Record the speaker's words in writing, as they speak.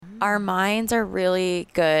our minds are really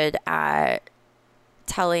good at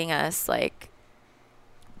telling us like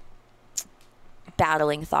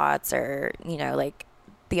battling thoughts, or, you know, like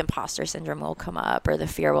the imposter syndrome will come up or the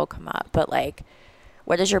fear will come up. But like,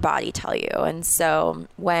 what does your body tell you? And so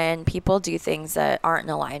when people do things that aren't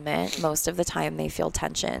in alignment, most of the time they feel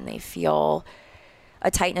tension. They feel a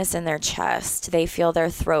tightness in their chest. They feel their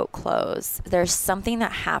throat close. There's something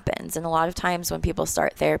that happens. And a lot of times when people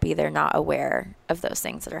start therapy, they're not aware of those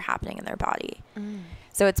things that are happening in their body.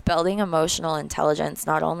 So it's building emotional intelligence,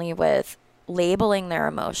 not only with labeling their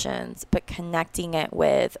emotions, but connecting it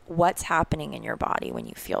with what's happening in your body when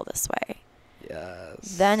you feel this way.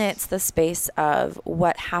 Yes. Then it's the space of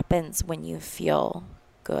what happens when you feel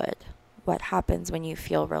good. What happens when you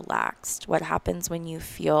feel relaxed? What happens when you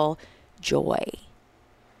feel joy?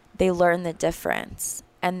 They learn the difference.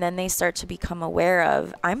 And then they start to become aware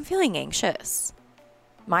of, I'm feeling anxious.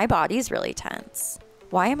 My body's really tense.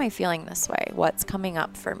 Why am I feeling this way? What's coming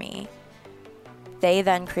up for me? They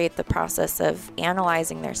then create the process of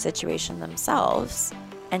analyzing their situation themselves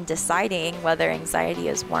and deciding whether anxiety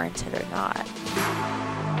is warranted or not.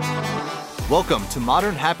 Welcome to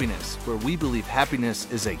Modern Happiness, where we believe happiness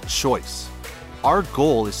is a choice. Our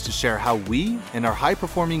goal is to share how we and our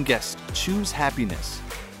high-performing guests choose happiness,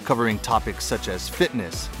 covering topics such as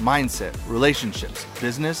fitness, mindset, relationships,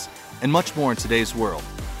 business, and much more in today's world.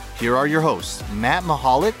 Here are your hosts, Matt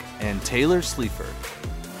Mahalik and Taylor Sleaford.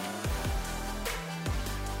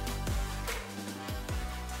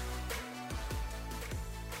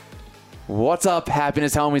 What's up,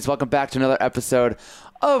 happiness homies? Welcome back to another episode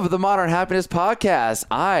of the Modern Happiness Podcast.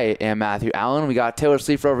 I am Matthew Allen. We got Taylor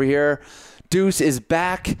Sleaford over here. Deuce is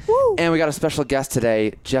back. Woo. And we got a special guest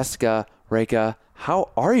today, Jessica Reka.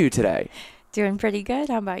 How are you today? Doing pretty good.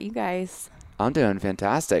 How about you guys? I'm doing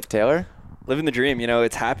fantastic. Taylor? Living the dream. You know,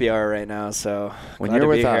 it's happy hour right now, so when you're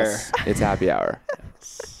with us, it's happy hour.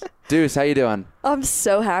 Yes. Deuce, how you doing? I'm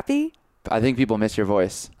so happy. I think people miss your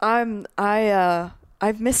voice.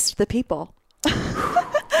 I've missed the people.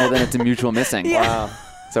 Well, then it's a mutual missing. Yeah. Wow.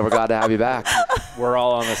 So we're glad to have you back. We're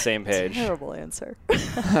all on the same page. Terrible answer.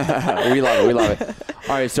 We love it. We love it.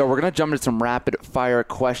 All right, so we're going to jump into some rapid fire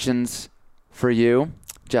questions for you,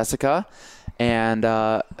 Jessica. And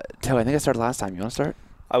Taylor, I think I started last time. You want to start?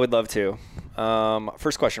 I would love to.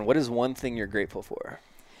 First question, what is one thing you're grateful for?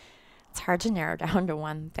 It's hard to narrow down to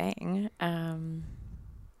one thing.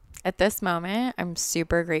 At this moment, I'm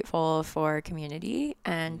super grateful for community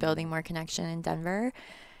and building more connection in Denver.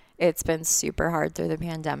 It's been super hard through the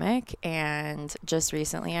pandemic, and just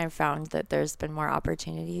recently I've found that there's been more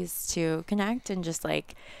opportunities to connect and just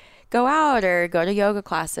like go out or go to yoga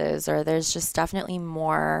classes, or there's just definitely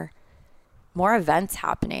more events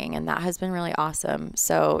happening, and that has been really awesome.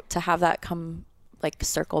 So to have that come like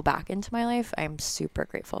circle back into my life, I'm super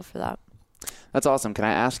grateful for that. That's awesome. Can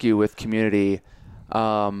I ask you, with community,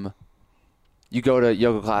 you go to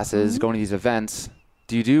yoga classes, going to these events,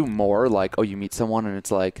 do you do more like, you meet someone and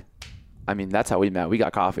it's like, I mean, that's how we met. We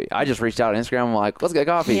got coffee. I just reached out on Instagram. I'm like, let's get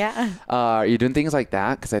coffee. Yeah. Are you doing things like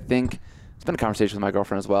that? Because I think it's been a conversation with my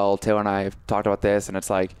girlfriend as well. Taylor and I have talked about this, and it's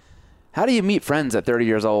like, how do you meet friends at 30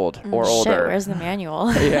 years old or older? Where's the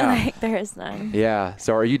manual? Yeah. Like, there is none. Yeah.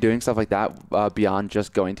 So are you doing stuff like that beyond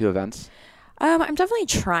just going to events? I'm definitely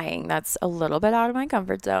trying. That's a little bit out of my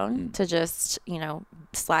comfort zone to just,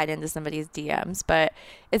 slide into somebody's DMs, but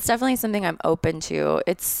it's definitely something I'm open to.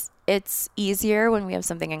 It's easier when we have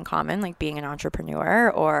something in common, like being an entrepreneur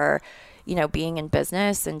or, being in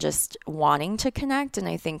business and just wanting to connect. And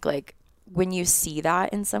I think like when you see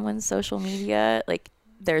that in someone's social media, like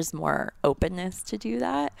there's more openness to do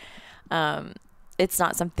that. It's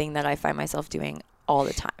not something that I find myself doing all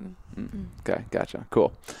the time. Okay. Gotcha.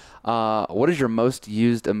 Cool. What is your most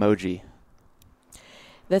used emoji?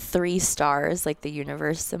 The 3 stars, like the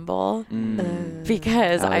universe symbol,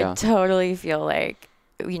 because I totally feel like,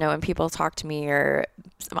 when people talk to me or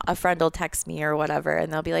a friend will text me or whatever,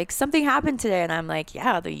 and they'll be like, something happened today. And I'm like,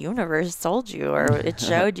 yeah, the universe told you, or it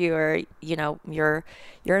showed you, or, you're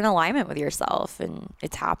in alignment with yourself and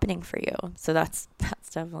it's happening for you. So that's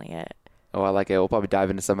definitely it. Oh, I like it. We'll probably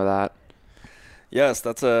dive into some of that. Yes,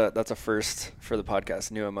 that's a first for the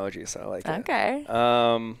podcast, new emoji, so I like it. Okay.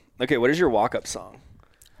 Okay, what is your walk-up song?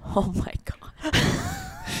 Oh my God.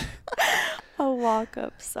 A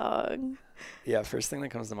walk-up song. Yeah, first thing that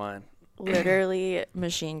comes to mind. Literally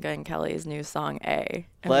Machine Gun Kelly's new song, A.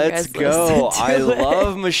 Let's go. I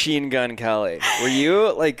love Machine Gun Kelly. Were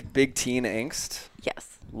you like big teen angst?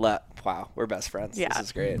 Yes. Wow, we're best friends. Yeah. This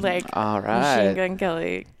is great. Like, all right. Machine Gun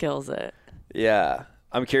Kelly kills it. Yeah.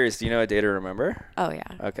 I'm curious, do you know A Day to Remember? Oh, yeah.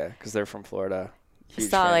 Okay, because they're from Florida. Huge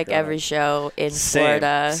Saw fan like growing every up. show in Same.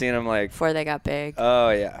 Florida Seen them like, before they got big. oh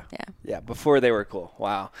yeah. Yeah. Yeah, before they were cool.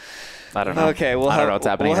 Wow. I don't know. Okay, we'll I have don't know what's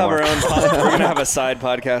happening We'll have our anymore. own. We're gonna have a side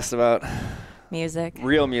podcast about Music.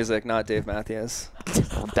 real music, not Dave Matthews.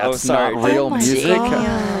 That's sorry. not real Oh my music.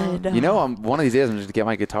 God. You know, one of these days I'm just gonna get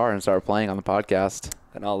my guitar and start playing on the podcast.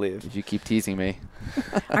 And I'll leave. If you keep teasing me,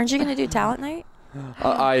 Aren't you going to do talent night?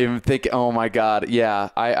 I'm thinking. Oh my God, yeah.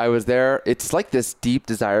 I was there. It's like this deep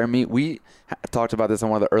desire in me. We talked about this on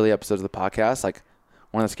one of the early episodes of the podcast. Like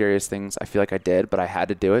one of the scariest things I feel like I did, but I had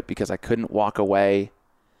to do it because I couldn't walk away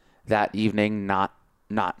that evening not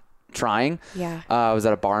trying. Yeah. I was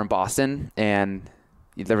at a bar in Boston and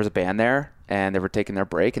there was a band there and they were taking their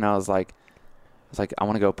break and I was like, I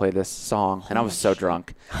want to go play this song. And I was so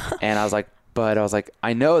drunk. And I was like,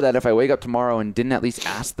 I know that if I wake up tomorrow and didn't at least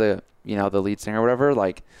ask the lead singer or whatever,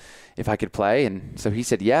 like if I could play. And so he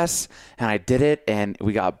said yes. And I did it and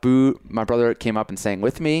we got booed. My brother came up and sang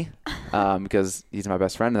with me because he's my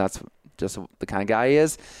best friend and that's just the kind of guy he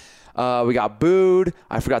is. We got booed.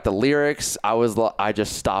 I forgot the lyrics. I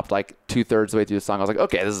just stopped like 2/3 of the way through the song. I was like,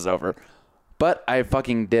 okay, this is over. But I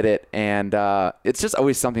fucking did it. And it's just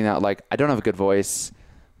always something that like, I don't have a good voice.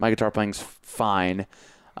 My guitar playing's fine.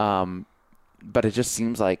 But it just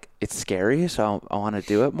seems like it's scary. So I want to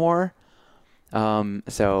do it more.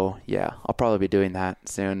 So yeah, I'll probably be doing that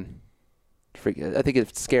soon. I think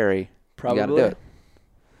it's scary. Probably. You gotta do it.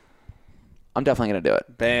 I'm definitely going to do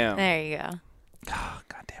it. Bam. There you go. Oh,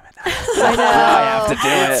 God damn it. I know. I have to do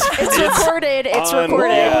it. It's recorded. It's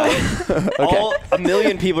recorded. Yeah. Okay. A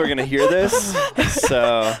million people are going to hear this.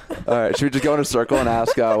 So. All right. Should we just go in a circle and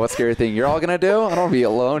ask what scary thing you're all going to do? I don't want to be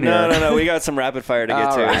alone here. No. We got some rapid fire to get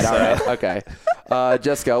All to. right. So. All right. Okay.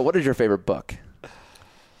 Jessica, what is your favorite book?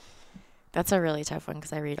 That's a really tough one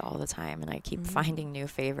because I read all the time and I keep finding new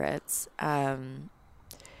favorites.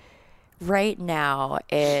 Right now,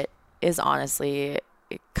 it is honestly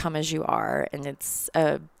Come As You Are, and it's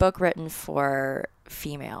a book written for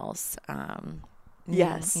females.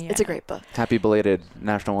 Yes, it's a great book. Happy belated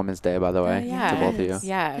National Women's Day, by the way, yeah. to both of you.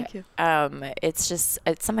 Yeah. Thank you. It's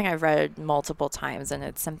something I've read multiple times, and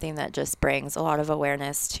it's something that just brings a lot of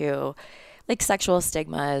awareness to like sexual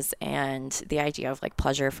stigmas and the idea of like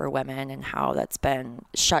pleasure for women and how that's been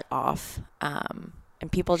shut off.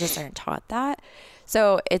 And people just aren't taught that.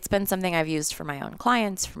 So it's been something I've used for my own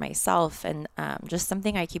clients, for myself, and just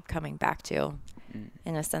something I keep coming back to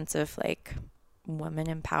in a sense of like women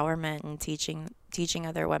empowerment and teaching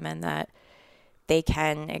other women that they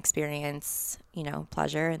can experience,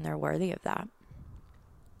 pleasure and they're worthy of that.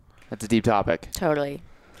 That's a deep topic. Totally.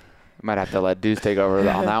 Might have to let Deuce take over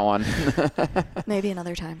on that one. Maybe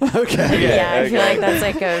another time. Okay. Yeah, I feel like that's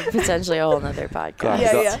like a potentially a whole nother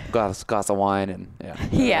podcast. Glass of wine and yeah.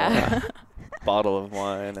 Yeah. Bottle of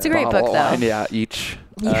wine. It's a great Bottle book, of though. wine, yeah, each.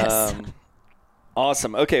 Yes.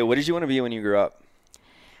 Awesome. Okay, what did you want to be when you grew up?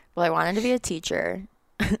 Well, I wanted to be a teacher,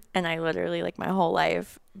 and I literally, like, my whole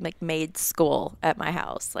life, like, made school at my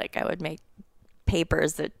house. Like, I would make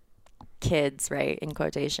papers that kids, right, in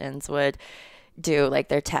quotations, would do, like,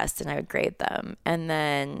 their tests, and I would grade them. And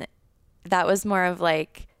then that was more of,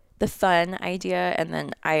 like, the fun idea. And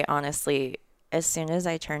then I honestly, as soon as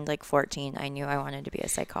I turned, like, 14, I knew I wanted to be a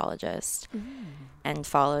psychologist and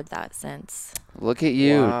followed that since. Look at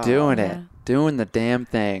you doing it. Yeah. Doing the damn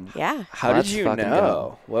thing. Yeah. How Let's did you fucking know?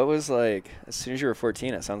 go. What was like, as soon as you were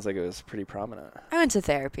 14, it sounds like it was pretty prominent. I went to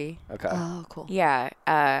therapy. Okay. Oh, cool. Yeah,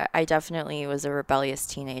 I definitely was a rebellious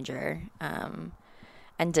teenager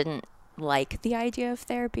and didn't like the idea of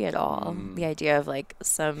therapy at all. The idea of like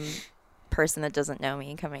some person that doesn't know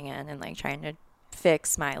me coming in and like trying to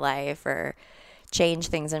fix my life or change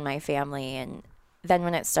things in my family. And then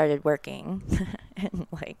when it started working and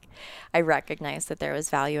like I recognized that there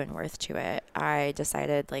was value and worth to it, I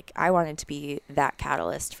decided like I wanted to be that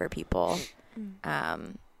catalyst for people.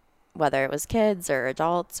 Whether it was kids or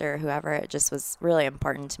adults or whoever, it just was really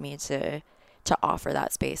important to me to offer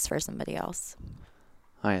that space for somebody else.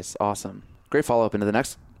 Nice. Awesome. Great follow-up into the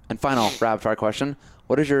next and final rapid fire question.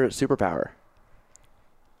 What is your superpower?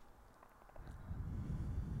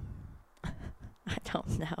 I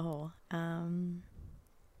don't know. I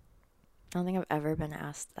don't think I've ever been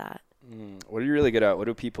asked that. What are you really good at? What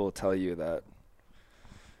do people tell you that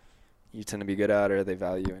you tend to be good at or they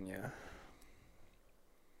value in you?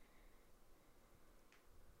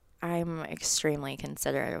 I'm extremely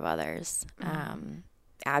considerate of others.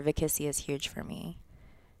 Advocacy is huge for me.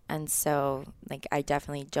 And so, like, I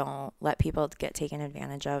definitely don't let people get taken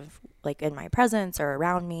advantage of, like, in my presence or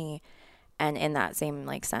around me. And in that same,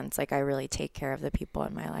 like, sense, like, I really take care of the people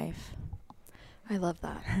in my life. I love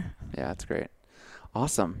that. Yeah, that's great.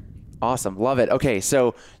 Awesome. Awesome. Love it. Okay.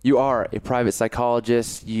 So you are a private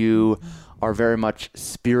psychologist. You are very much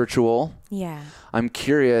spiritual. Yeah. I'm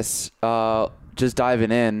curious, just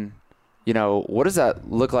diving in, what does that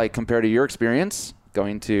look like compared to your experience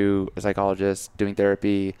going to a psychologist, doing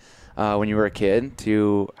therapy when you were a kid,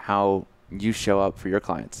 to how you show up for your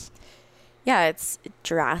clients? Yeah, it's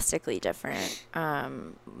drastically different.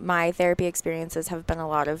 My therapy experiences have been a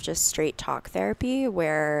lot of just straight talk therapy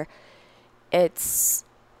where it's,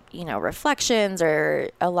 reflections or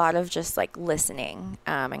a lot of just like listening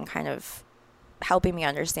and kind of helping me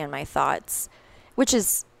understand my thoughts, which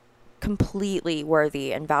is completely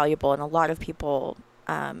worthy and valuable. And a lot of people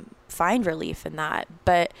find relief in that.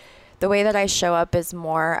 But the way that I show up is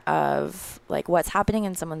more of like what's happening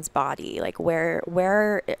in someone's body, like where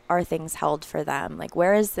are things held for them, like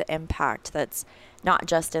where is the impact that's not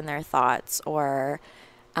just in their thoughts, or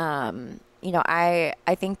I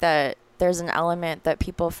think that there's an element that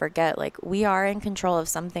people forget, like we are in control of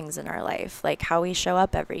some things in our life, like how we show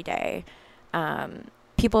up every day.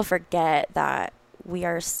 People forget that we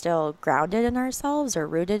are still grounded in ourselves or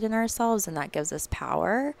rooted in ourselves, and that gives us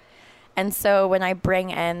power. And so when I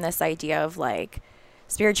bring in this idea of like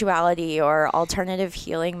spirituality or alternative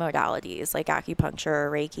healing modalities like acupuncture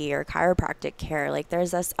or Reiki or chiropractic care, like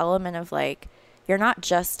there's this element of like, you're not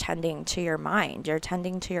just tending to your mind, you're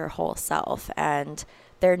tending to your whole self. And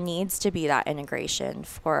there needs to be that integration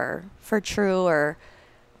for true or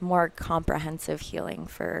more comprehensive healing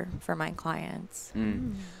for my clients.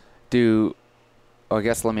 I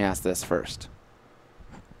guess let me ask this first.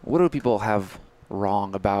 What do people have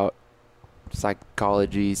wrong about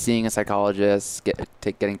psychology, seeing a psychologist,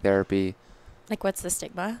 getting therapy? Like, what's the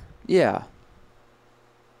stigma? Yeah.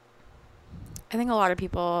 I think a lot of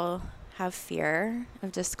people have fear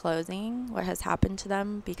of disclosing what has happened to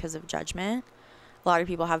them because of judgment. A lot of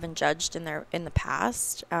people have been judged in the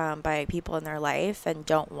past by people in their life and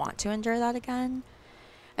don't want to endure that again.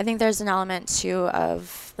 I think there's an element too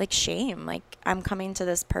of like shame. Like, I'm coming to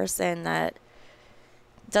this person that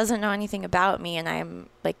doesn't know anything about me, and I'm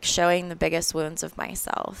like showing the biggest wounds of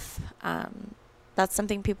myself. That's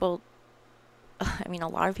something a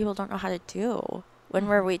lot of people don't know how to do. When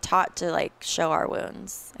were we taught to like show our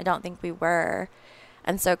wounds? I don't think we were.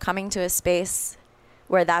 And so coming to a space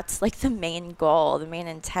where that's like the main goal, the main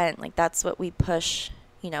intent, like that's what we push,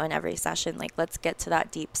 in every session. Like, let's get to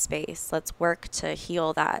that deep space. Let's work to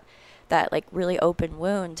heal that like really open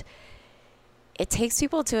wound. It takes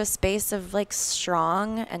people to a space of like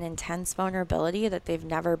strong and intense vulnerability that they've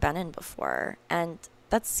never been in before. And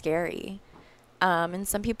that's scary. And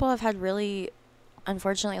some people have had really,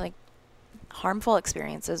 unfortunately, like harmful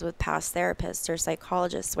experiences with past therapists or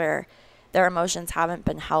psychologists where their emotions haven't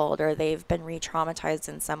been held or they've been re-traumatized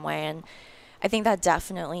in some way. And I think that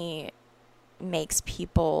definitely makes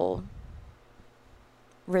people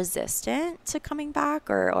resistant to coming back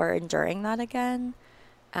or enduring that again.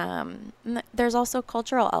 There's also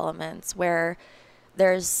cultural elements where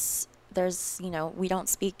there's we don't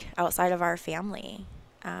speak outside of our family.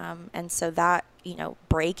 And so that,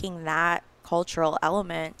 breaking that cultural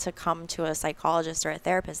element to come to a psychologist or a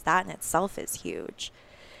therapist, that in itself is huge.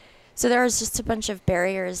 So there's just a bunch of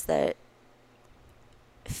barriers that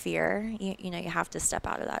fear, you have to step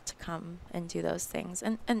out of that to come and do those things.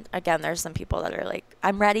 And again, there's some people that are like,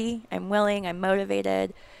 I'm ready, I'm willing, I'm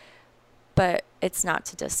motivated, but it's not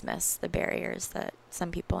to dismiss the barriers that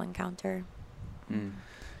some people encounter.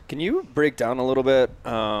 Can you break down a little bit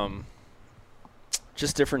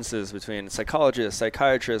just differences between psychologists,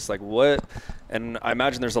 psychiatrists, like what, and I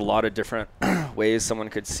imagine there's a lot of different ways someone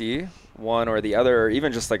could see one or the other, or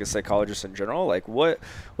even just like a psychologist in general, like what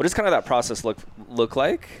does kind of that process look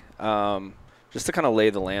like, just to kind of lay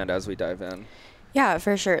the land as we dive in? Yeah,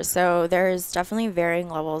 for sure. So there's definitely varying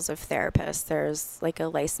levels of therapists. There's like a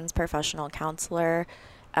licensed professional counselor,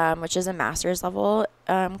 which is a master's level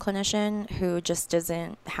clinician who just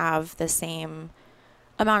doesn't have the same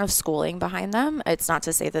amount of schooling behind them. It's not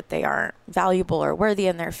to say that they aren't valuable or worthy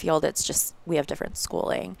in their field. It's just we have different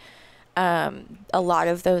schooling. A lot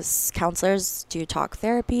of those counselors do talk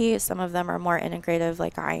therapy. Some of them are more integrative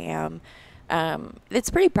like I am.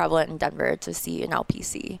 It's pretty prevalent in Denver to see an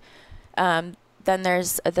LPC. Then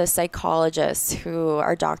there's the psychologists who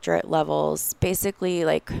are doctorate levels. Basically,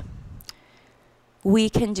 like, we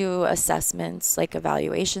can do assessments, like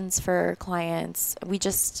evaluations for clients.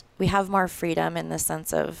 We have more freedom in the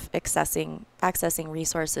sense of accessing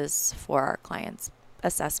resources for our clients.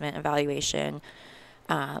 Assessment, evaluation.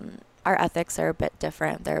 Our ethics are a bit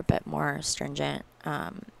different. They're a bit more stringent.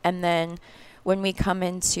 And then when we come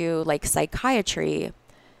into like psychiatry,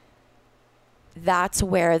 that's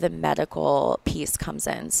where the medical piece comes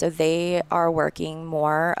in. So they are working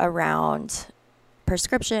more around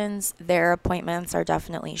prescriptions. Their appointments are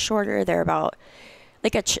definitely shorter. They're about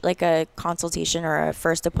like a consultation or a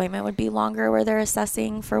first appointment would be longer, where they're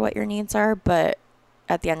assessing for what your needs are. But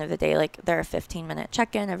at the end of the day, like, they're a 15-minute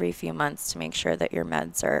check-in every few months to make sure that your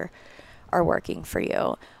meds are working for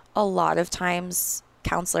you. A lot of times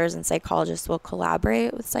counselors and psychologists will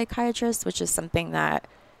collaborate with psychiatrists, which is something that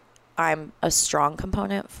I'm a strong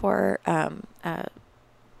component for,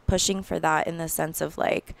 pushing for that, in the sense of,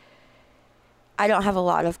 like, I don't have a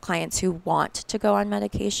lot of clients who want to go on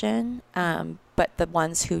medication, but the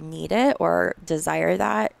ones who need it or desire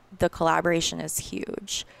that, the collaboration is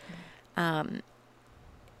huge.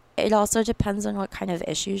 It also depends on what kind of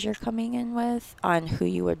issues you're coming in with, on who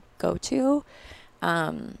you would go to,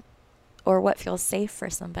 or what feels safe for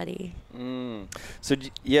somebody. So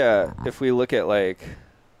yeah, if we look at like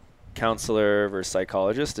counselor versus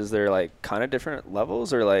psychologist, is there like kind of different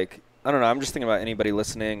levels, or like, I don't know, I'm just thinking about anybody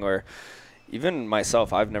listening, or even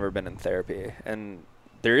myself. I've never been in therapy, and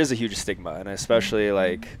there is a huge stigma, and especially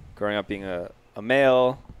like growing up being a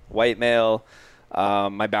male, white male.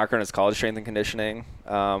 My background is college strength and conditioning,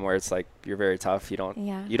 where it's like you're very tough. You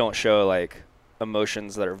don't show like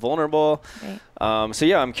emotions that are vulnerable. Right. So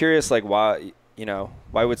yeah, I'm curious, like, where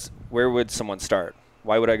would someone start?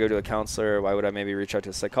 Why would I go to a counselor? Why would I maybe reach out to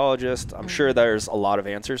a psychologist? I'm sure there's a lot of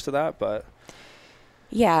answers to that, but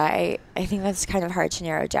yeah, I think that's kind of hard to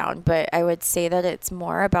narrow down, but I would say that it's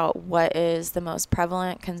more about what is the most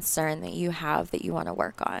prevalent concern that you have that you want to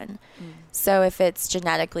work on. So if it's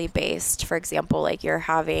genetically based, for example, like you're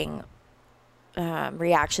having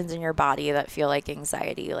reactions in your body that feel like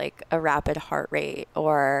anxiety, like a rapid heart rate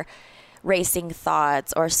or racing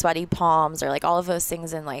thoughts or sweaty palms, or like all of those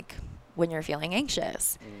things in like when you're feeling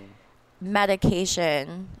anxious,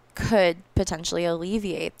 medication could potentially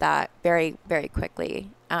alleviate that very, very quickly.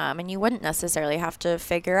 And you wouldn't necessarily have to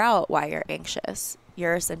figure out why you're anxious.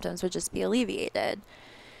 Your symptoms would just be alleviated.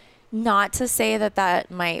 Not to say that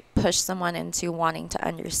that might push someone into wanting to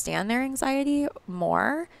understand their anxiety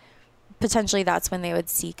more. Potentially that's when they would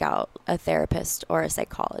seek out a therapist or a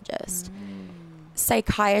psychologist.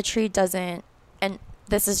 Psychiatry doesn't, and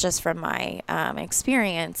this is just from my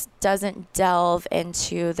experience, doesn't delve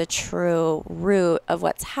into the true root of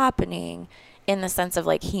what's happening in the sense of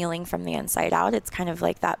like healing from the inside out. It's kind of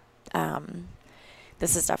like that,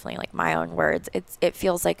 this is definitely like my own words. It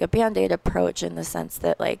feels like a Band-Aid approach, in the sense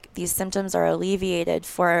that like these symptoms are alleviated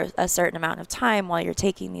for a certain amount of time while you're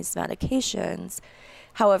taking these medications.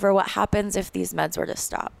 However, what happens if these meds were to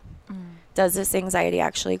stop? Does this anxiety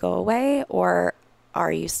actually go away, or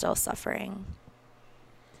are you still suffering?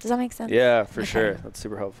 Does that make sense? Yeah, for sure. That's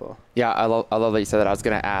super helpful. Yeah, I love that you said that. I was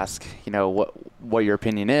going to ask, what your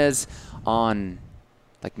opinion is on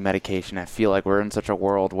like medication. I feel like we're in such a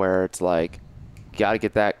world where it's like, you got to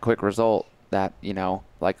get that quick result, that,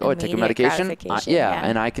 like, I take a medication.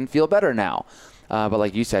 And I can feel better now. But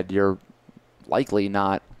like you said, you're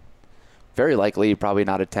very likely probably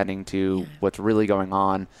not attending to what's really going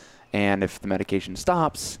on. And if the medication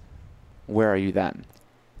stops, where are you then?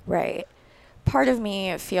 Right. Part of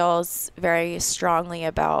me feels very strongly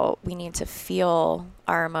about we need to feel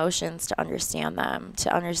our emotions to understand them,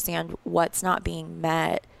 to understand what's not being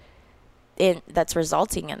met that's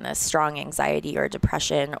resulting in this strong anxiety or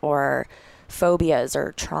depression or phobias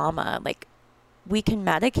or trauma. Like, we can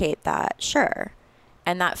medicate that, sure,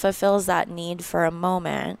 and that fulfills that need for a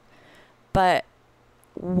moment, but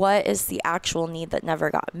what is the actual need that never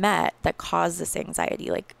got met that caused this anxiety?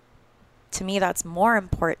 Like, to me, that's more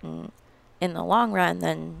important in the long run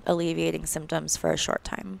than alleviating symptoms for a short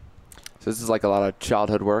time. So this is like a lot of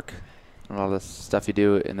childhood work and all this stuff you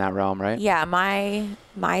do in that realm, right? Yeah,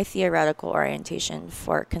 my theoretical orientation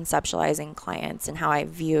for conceptualizing clients and how I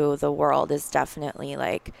view the world is definitely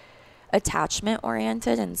like attachment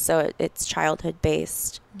oriented, and so it's childhood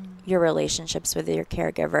based. Your relationships with your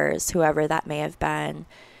caregivers, whoever that may have been,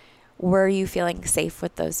 were you feeling safe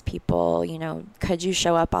with those people? Could you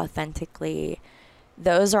show up authentically?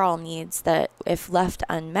 Those are all needs that, if left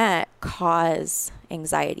unmet, cause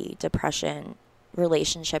anxiety, depression,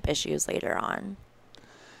 relationship issues later on.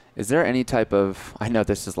 Is there any type of, I know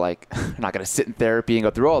this is like, I'm not going to sit in therapy and go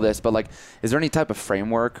through all this, but like, is there any type of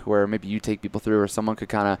framework where maybe you take people through, or someone could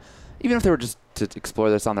kind of, even if they were just to explore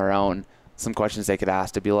this on their own, some questions they could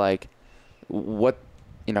ask to be like, what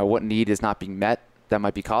need is not being met that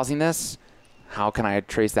might be causing this? How can I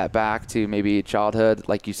trace that back to maybe childhood?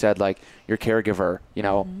 Like you said, like your caregiver,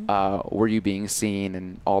 were you being seen,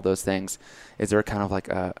 and all those things? Is there kind of like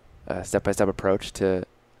a step-by-step approach to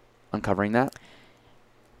uncovering that?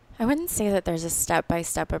 I wouldn't say that there's a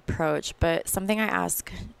step-by-step approach, but something I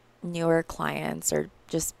ask newer clients or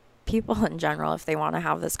just people in general, if they want to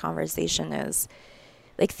have this conversation, is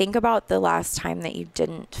like, think about the last time that you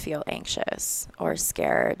didn't feel anxious or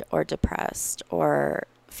scared or depressed or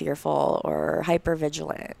fearful or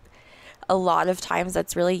hypervigilant. A lot of times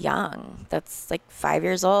that's really young. That's like 5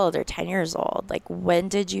 years old or 10 years old. Like, when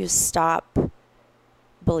did you stop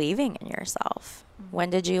believing in yourself?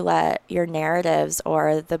 When did you let your narratives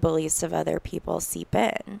or the beliefs of other people seep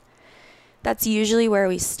in? That's usually where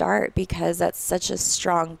we start, because that's such a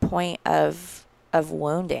strong point of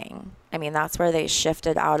wounding. I mean, that's where they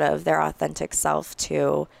shifted out of their authentic self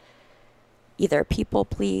to either people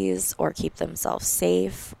please or keep themselves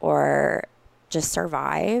safe or just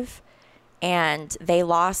survive. And they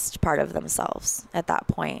lost part of themselves at that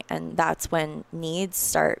point. And that's when needs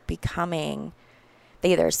start becoming,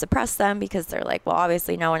 they either suppress them because they're like, well,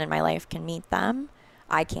 obviously no one in my life can meet them.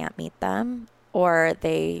 I can't meet them. Or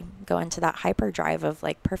they go into that hyperdrive of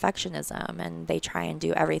like perfectionism, and they try and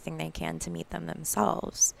do everything they can to meet them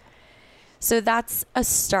themselves. So that's a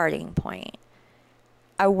starting point.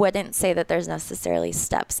 I wouldn't say that there's necessarily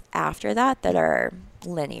steps after that are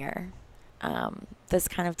linear. This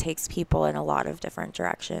kind of takes people in a lot of different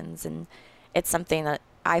directions, and it's something that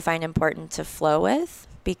I find important to flow with,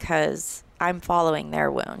 because I'm following their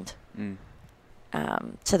wound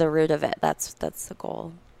to the root of it. That's the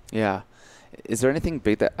goal. Yeah. Is there anything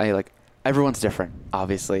big that everyone's different,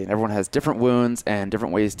 obviously, and everyone has different wounds and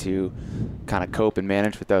different ways to kind of cope and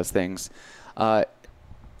manage with those things. I'm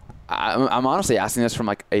honestly asking this from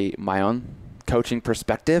like my own coaching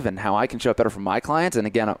perspective and how I can show up better for my clients. And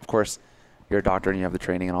again, of course, you're a doctor and you have the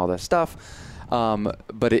training and all this stuff.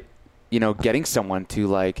 But getting someone to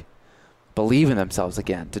like believe in themselves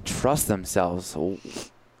again, to trust themselves.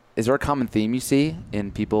 Is there a common theme you see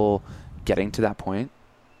in people getting to that point?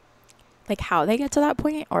 Like how they get to that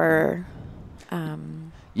point, or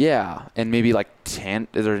yeah, and maybe like is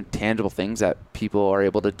there tangible things that people are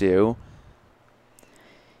able to do?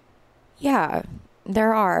 Yeah,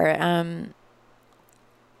 there are.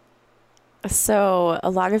 So a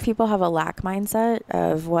lot of people have a lack mindset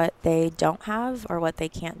of what they don't have or what they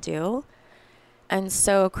can't do. And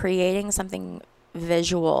so creating something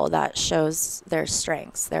visual that shows their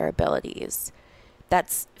strengths, their abilities,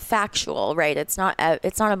 that's factual, right? It's not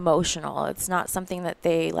emotional. It's not something that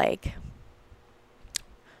they like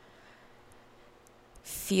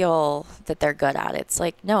feel that they're good at. It's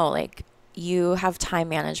like, no, like you have time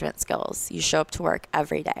management skills. You show up to work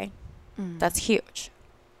every day. That's huge.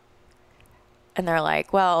 And they're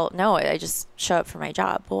like, well, no, I just show up for my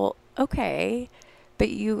job. Well, okay. But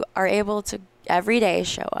you are able to every day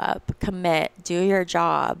show up, commit, do your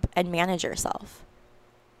job, and manage yourself.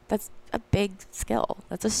 That's a big skill.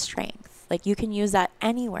 That's a strength. Like you can use that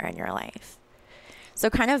anywhere in your life. So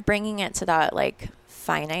kind of bringing it to that like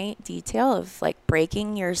finite detail of like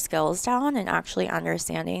breaking your skills down and actually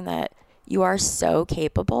understanding that you are so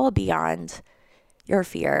capable beyond your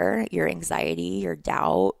fear, your anxiety, your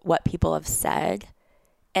doubt, what people have said.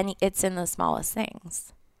 And it's in the smallest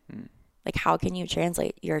things. Like how can you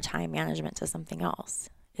translate your time management to something else?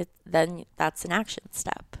 Then that's an action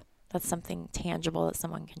step. That's something tangible that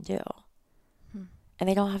someone can do. And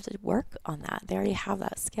they don't have to work on that. They already have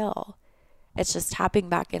that skill. It's just tapping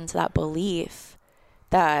back into that belief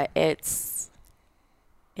that it's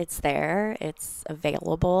there, it's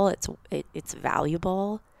available, it's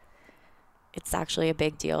valuable. It's actually a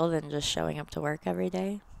big deal than just showing up to work every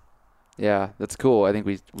day. Yeah, that's cool. I think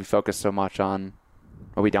we focus so much on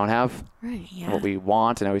what we don't have, right? Yeah. What we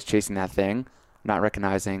want, and always chasing that thing, not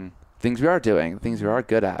recognizing things we are doing, things we are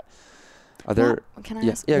good at. Are there? Can I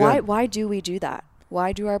ask? Why do we do that?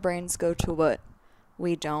 Why do our brains go to what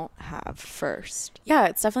we don't have first? Yeah,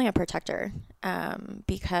 it's definitely a protector.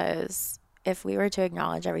 Because if we were to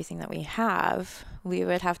acknowledge everything that we have, we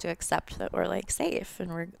would have to accept that we're like safe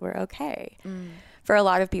and we're okay. For a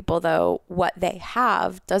lot of people, though, what they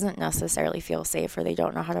have doesn't necessarily feel safe, or they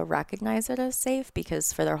don't know how to recognize it as safe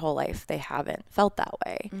because for their whole life they haven't felt that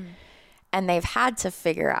way. And they've had to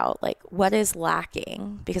figure out like what is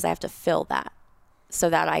lacking, because I have to fill that so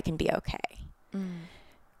that I can be okay.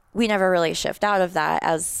 We never really shift out of that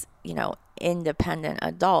as, independent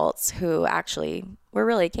adults who actually we're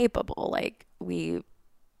really capable. Like we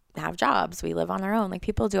have jobs, we live on our own. Like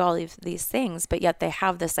people do all these things, but yet they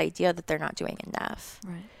have this idea that they're not doing enough.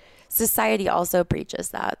 Right. Society also preaches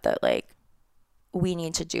that like we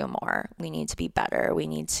need to do more. We need to be better. We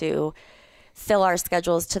need to fill our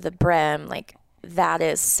schedules to the brim. Like that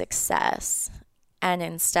is success. And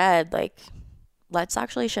instead, like, let's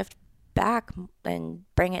actually shift back and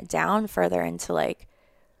bring it down further into like,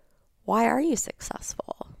 why are you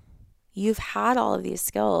successful? You've had all of these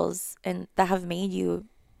skills and that have made you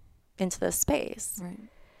into this space. Right.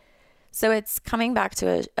 So it's coming back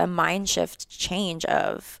to a mind shift change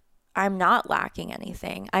of, I'm not lacking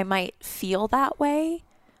anything. I might feel that way,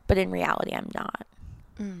 but in reality, I'm not.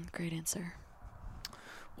 Great answer.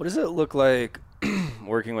 What does it look like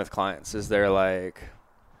working with clients? Is there like,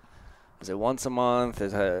 is it once a month?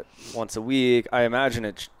 Is it once a week? I imagine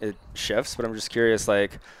it shifts, but I'm just curious,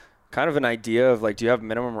 like, kind of an idea of like, do you have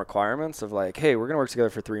minimum requirements of like, hey, we're going to work together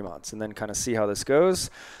for 3 months and then kind of see how this goes?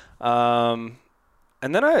 And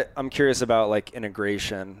then I'm curious about like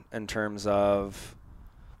integration in terms of,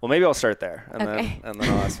 well, maybe I'll start there and then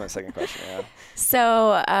I'll ask my second question. Yeah.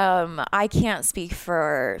 So I can't speak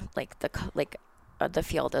for like the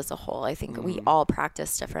field as a whole. I think we all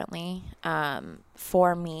practice differently.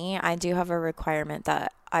 For me, I do have a requirement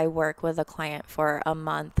that I work with a client for a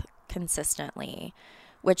month consistently,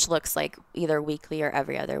 which looks like either weekly or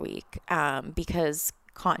every other week, because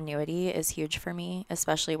continuity is huge for me,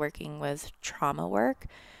 especially working with trauma work.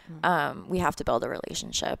 We have to build a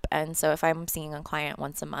relationship. And so if I'm seeing a client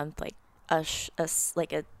once a month, like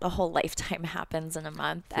a whole lifetime happens in a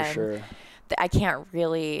month. For sure. I can't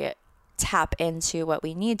really tap into what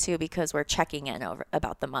we need to because we're checking in over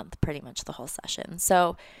about the month pretty much the whole session.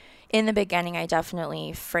 So in the beginning, I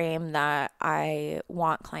definitely frame that I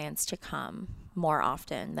want clients to come more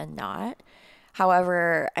often than not.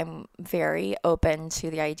 However, I'm very open to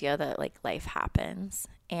the idea that like life happens,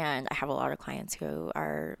 and I have a lot of clients who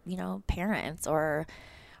are, parents or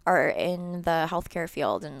are in the healthcare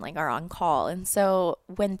field and like are on call. And so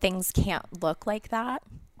when things can't look like that,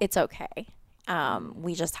 it's okay.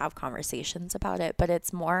 We just have conversations about it, but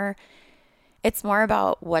it's more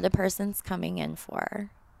about what a person's coming in for,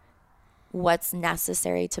 what's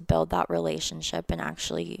necessary to build that relationship and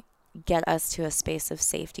actually get us to a space of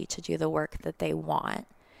safety to do the work that they want.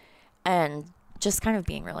 And just kind of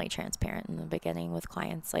being really transparent in the beginning with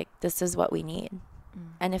clients, like, this is what we need.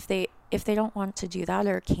 And if they don't want to do that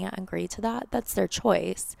or can't agree to that, that's their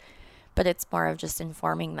choice. But it's more of just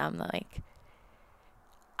informing them that, like,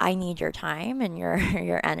 I need your time and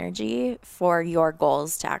your energy for your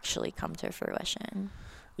goals to actually come to fruition.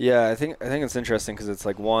 Yeah, I think it's interesting because it's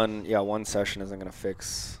like one session isn't going to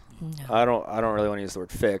fix. No. I don't really want to use the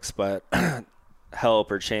word fix, but help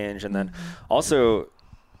or change. And then also,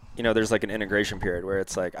 there's like an integration period where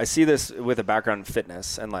it's like, I see this with a background in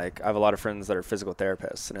fitness, and like I have a lot of friends that are physical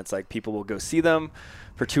therapists, and it's like people will go see them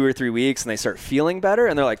for 2 or 3 weeks and they start feeling better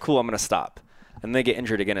and they're like, cool, I'm going to stop. And they get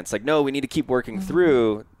injured again. It's like, no, we need to keep working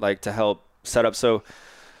through, like, to help set up. So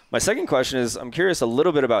my second question is, I'm curious a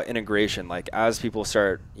little bit about integration, like as people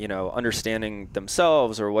start, understanding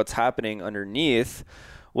themselves or what's happening underneath,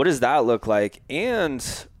 what does that look like? And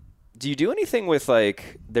do you do anything with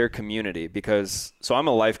like their community? Because, so I'm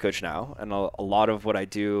a life coach now, and a lot of what I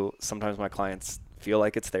do, sometimes my clients feel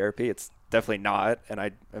like it's therapy. It's definitely not, and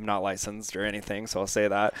I am not licensed or anything, so I'll say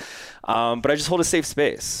that. But I just hold a safe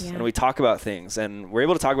space, and we talk about things, and we're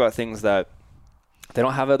able to talk about things that they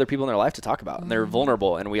don't have other people in their life to talk about, and they're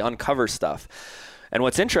vulnerable, and we uncover stuff. And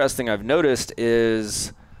what's interesting I've noticed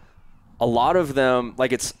is a lot of them,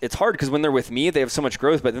 like, it's hard because when they're with me, they have so much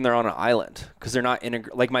growth, but then they're on an island because they're not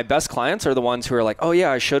like, my best clients are the ones who are like, oh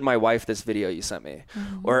yeah, I showed my wife this video you sent me,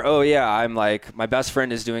 or oh yeah, I'm like, my best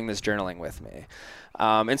friend is doing this journaling with me.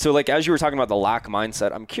 And so, like, as you were talking about the lack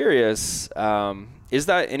mindset, I'm curious, is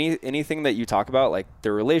that anything that you talk about, like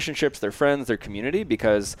their relationships, their friends, their community?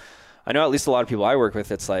 Because I know at least a lot of people I work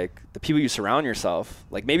with, it's like the people you surround yourself,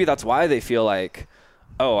 like maybe that's why they feel like,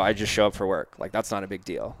 oh, I just show up for work, like that's not a big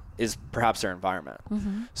deal, is perhaps their environment.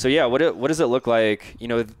 So yeah, what does it look like?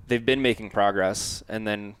 They've been making progress and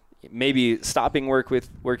then maybe stopping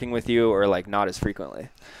working with you, or like not as frequently.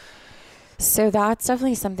 So that's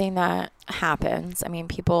definitely something that happens. I mean,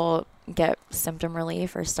 people get symptom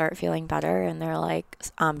relief or start feeling better and they're like,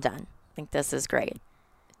 I'm done. I think this is great.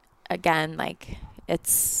 Again, like,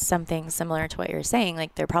 it's something similar to what you're saying.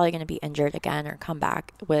 Like, they're probably going to be injured again or come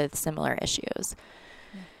back with similar issues.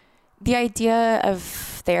 The idea of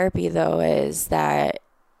therapy, though, is that,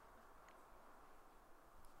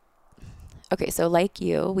 okay, so like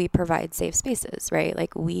you, we provide safe spaces, right?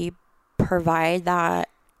 Like, we provide that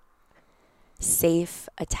safe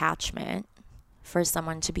attachment for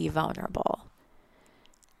someone to be vulnerable.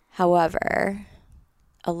 However,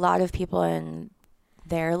 a lot of people in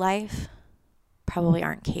their life probably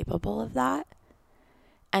aren't capable of that.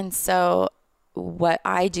 And so what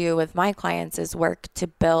I do with my clients is work to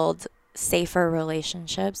build safer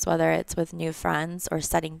relationships, whether it's with new friends or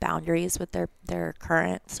setting boundaries with their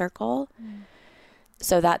current circle,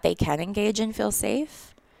 so that they can engage and feel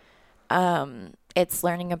safe. It's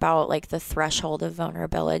learning about like the threshold of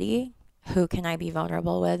vulnerability. Who can I be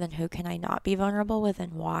vulnerable with and who can I not be vulnerable with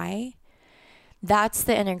and why? That's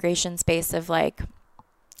the integration space of like,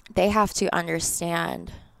 they have to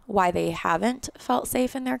understand why they haven't felt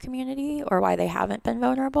safe in their community or why they haven't been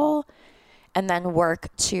vulnerable, and then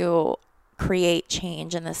work to create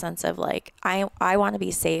change in the sense of like, I want to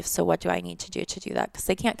be safe. So what do I need to do that? Because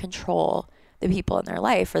they can't control the people in their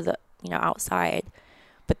life or the, outside,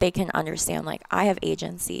 but they can understand like, I have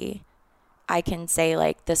agency. I can say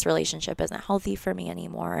like, this relationship isn't healthy for me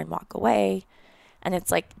anymore and walk away. And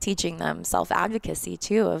it's like teaching them self-advocacy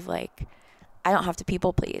too, of like, I don't have to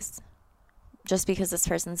people please. Just because this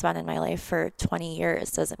person's been in my life for 20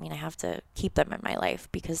 years doesn't mean I have to keep them in my life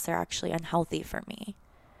because they're actually unhealthy for me.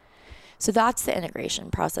 So that's the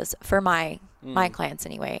integration process for my clients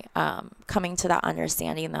anyway. Coming to that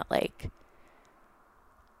understanding that like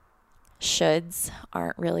shoulds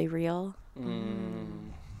aren't really real.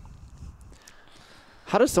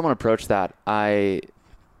 How does someone approach that? I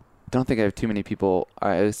don't think I have too many people.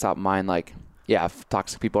 I stop mine like, yeah,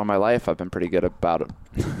 toxic people in my life. I've been pretty good about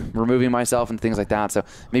removing myself and things like that. So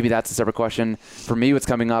maybe that's a separate question. For me, what's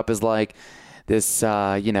coming up is like this,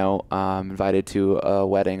 invited to a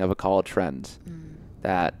wedding of a college friend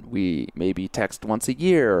that we maybe text once a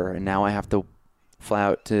year. And now I have to fly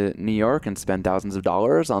out to New York and spend thousands of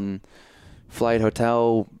dollars on flight,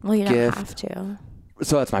 hotel, Well, you gift. don't have to.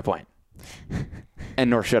 So that's my point. And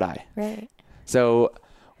nor should I. Right. So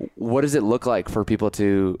what does it look like for people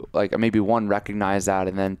to like maybe one, recognize that,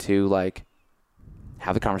 and then two, like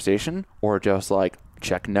have the conversation, or just like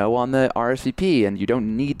check no on the RSVP and you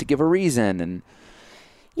don't need to give a reason? And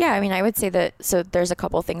yeah, I mean, I would say that, so there's a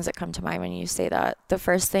couple things that come to mind when you say that. The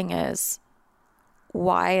first thing is,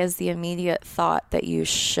 why is the immediate thought that you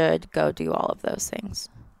should go do all of those things?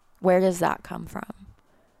 Where does that come from?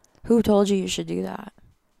 Who told you should do that?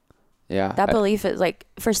 yeah, That belief is like,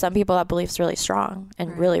 for some people, that belief's really strong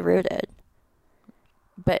and really rooted.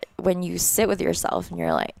 But when you sit with yourself and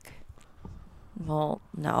you're like, well,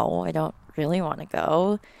 no, I don't really want to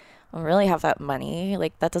go. I don't really have that money.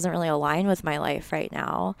 Like, that doesn't really align with my life right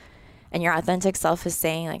now. And your authentic self is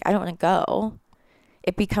saying, like, I don't want to go.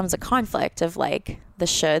 It becomes a conflict of like the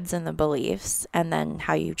shoulds and the beliefs and then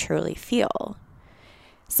how you truly feel.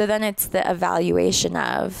 So then it's the evaluation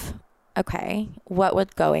of, okay, what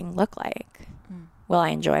would going look like? Will I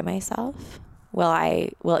enjoy myself? Will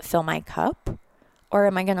it fill my cup? Or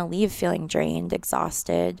am I going to leave feeling drained,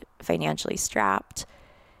 exhausted, financially strapped?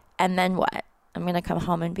 And then what? I'm going to come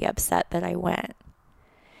home and be upset that I went.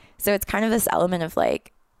 So it's kind of this element of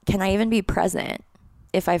like, can I even be present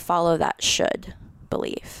if I follow that should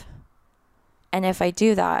belief? And if I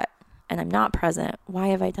do that and I'm not present, why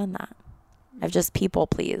have I done that? I've just people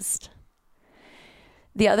pleased.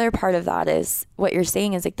 The other part of that is what you're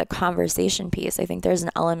saying is like the conversation piece. I think there's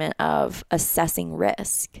an element of assessing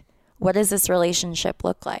risk. What does this relationship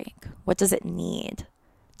look like? What does it need?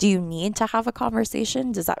 Do you need to have a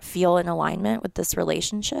conversation? Does that feel in alignment with this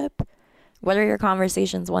relationship? What are your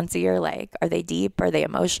conversations once a year like? Are they deep? Are they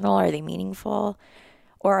emotional? Are they meaningful?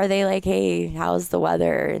 Or are they like, hey, how's the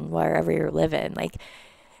weather and wherever you're living? Like,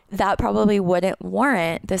 that probably wouldn't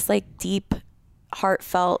warrant this like deep,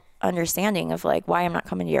 heartfelt understanding of like why I'm not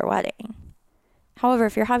coming to your wedding. However,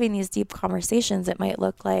 if you're having these deep conversations, it might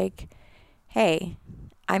look like, hey,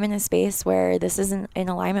 I'm in a space where this isn't in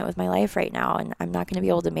alignment with my life right now and I'm not going to be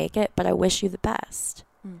able to make it, but I wish you the best.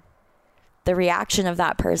 The reaction of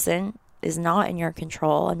that person is not in your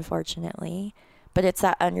control, unfortunately, but it's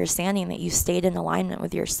that understanding that you stayed in alignment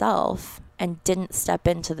with yourself and didn't step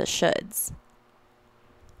into the shoulds.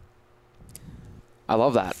 I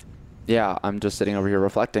love that. Yeah, I'm just sitting over here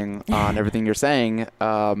reflecting on everything you're saying.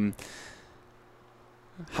 What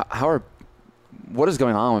is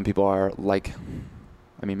going on when people are like,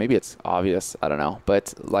 I mean, maybe it's obvious, I don't know,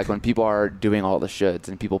 but like when people are doing all the shoulds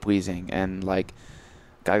and people pleasing and like,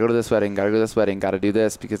 gotta go to this wedding, gotta do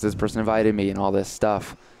this because this person invited me and all this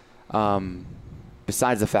stuff.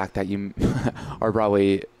 Besides the fact that you are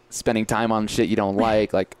probably spending time on shit you don't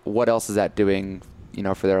like what else is that doing,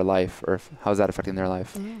 for their life, or how is that affecting their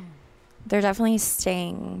life? They're definitely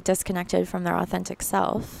staying disconnected from their authentic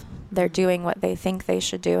self. They're doing what they think they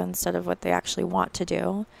should do instead of what they actually want to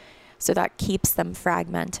do. So that keeps them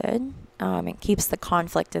fragmented. It keeps the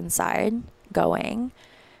conflict inside going,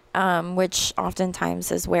 which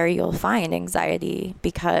oftentimes is where you'll find anxiety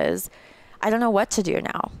because I don't know what to do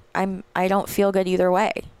now. I don't feel good either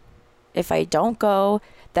way. If I don't go,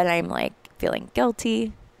 then I'm like feeling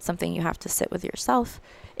guilty, something you have to sit with yourself.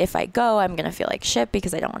 If I go, I'm going to feel like shit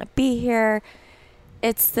because I don't want to be here.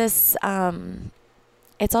 It's this,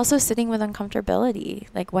 it's also sitting with uncomfortability.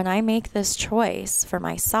 Like when I make this choice for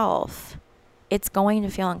myself, it's going to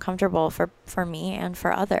feel uncomfortable for me and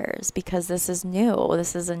for others because this is new.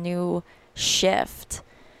 This is a new shift.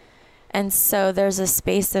 And so there's a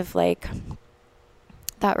space of like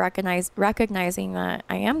that recognizing that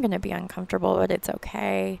I am going to be uncomfortable, but it's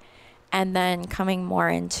okay. And then coming more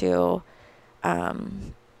into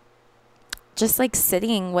just like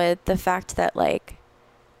sitting with the fact that like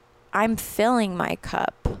I'm filling my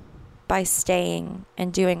cup by staying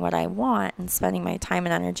and doing what I want and spending my time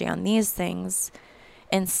and energy on these things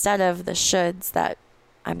instead of the shoulds that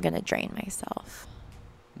I'm going to drain myself.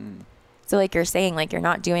 So like you're saying, like you're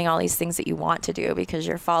not doing all these things that you want to do because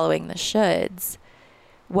you're following the shoulds.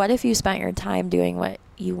 What if you spent your time doing what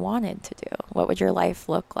you wanted to do? What would your life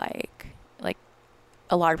look like? Like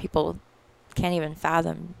a lot of people can't even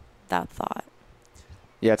fathom that thought.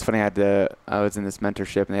 Yeah, it's funny. I was in this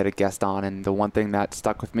mentorship and they had a guest on, and the one thing that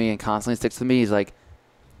stuck with me and constantly sticks with me is like,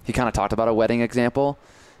 he kind of talked about a wedding example,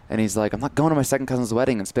 and he's like, I'm not going to my second cousin's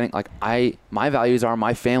wedding and spending like my values are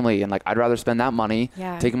my family, and like I'd rather spend that money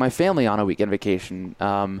taking my family on a weekend vacation.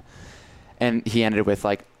 And he ended with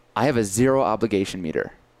like, I have a 0 obligation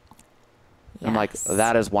meter. Yes. I'm like,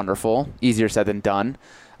 that is wonderful. Easier said than done.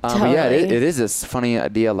 Totally. But yeah, it is this funny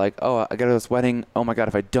idea like, oh, I go to this wedding. Oh my God,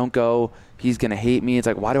 if I don't go, he's going to hate me. It's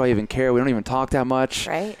like, why do I even care? We don't even talk that much.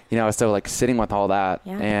 Right. You know, so like sitting with all that.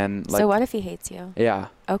 Yeah. And like, so what if he hates you? Yeah.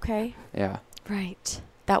 Okay. Yeah. Right.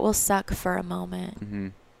 That will suck for a moment. Mm-hmm.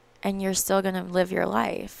 And you're still going to live your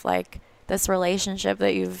life. Like this relationship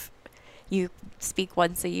that you speak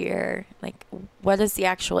once a year, like what is the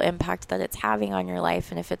actual impact that it's having on your life?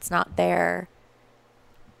 And if it's not there,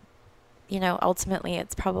 you know, ultimately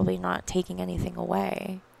it's probably not taking anything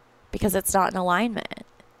away because it's not in alignment.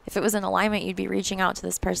 If it was in alignment, you'd be reaching out to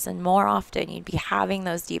this person more often. You'd be having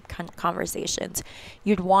those deep conversations.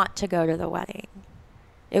 You'd want to go to the wedding.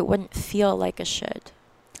 It wouldn't feel like a should.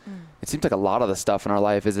 It seems like a lot of the stuff in our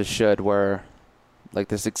life is a should, where like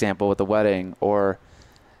this example with the wedding, or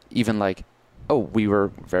even like, oh, we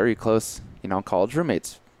were very close, you know, college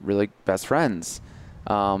roommates, really best friends.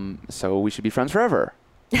 So we should be friends forever.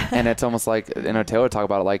 And it's almost like, you know, Taylor talk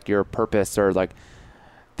about it, like your purpose or like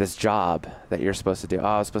this job that you're supposed to do. Oh,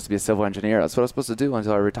 I was supposed to be a civil engineer. That's what I was supposed to do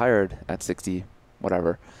until I retired at 60,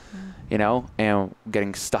 whatever, you know, and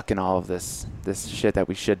getting stuck in all of this shit that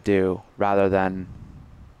we should do rather than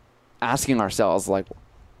asking ourselves, like,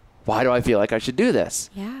 why do I feel like I should do this?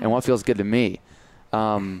 Yeah. And what feels good to me?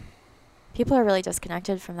 People are really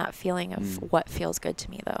disconnected from that feeling of what feels good to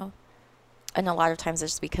me, though. And a lot of times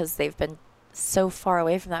it's because they've been so far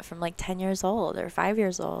away from that from like 10 years old or 5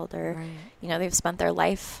 years old, or, right. You know, they've spent their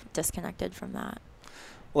life disconnected from that.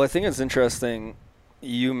 Well, I think it's interesting.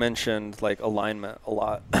 You mentioned like alignment a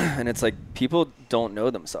lot, and it's like people don't know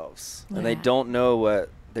themselves and they don't know what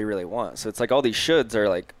they really want. So it's like all these shoulds are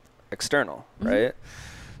like external, right?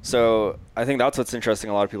 So I think that's what's interesting.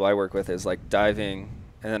 A lot of people I work with is like diving,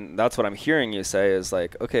 and that's what I'm hearing you say is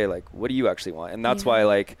like, okay, like what do you actually want? And that's why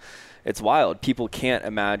like it's wild. People can't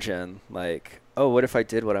imagine like, oh, what if I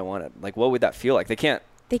did what I wanted? Like, what would that feel like? They can't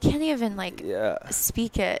even like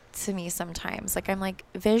speak it to me sometimes. Like I'm like,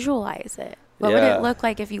 visualize it. What would it look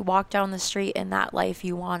like if you walked down the street in that life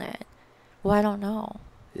you wanted? Well, I don't know.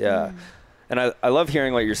 Yeah. And I love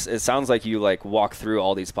hearing what it sounds like you like walk through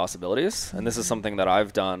all these possibilities. And this is something that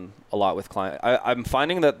I've done a lot with clients. I'm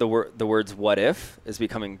finding that the words what if is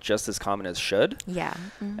becoming just as common as should. Yeah.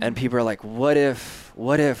 And people are like, what if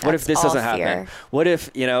this doesn't happen? What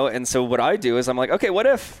if, you know? And so what I do is I'm like, okay, what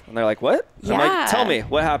if? And they're like, what? Yeah. I'm like, tell me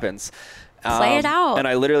what happens. Play it out. And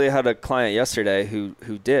I literally had a client yesterday who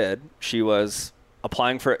did. She was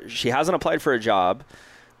she hasn't applied for a job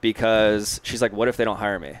because she's like, what if they don't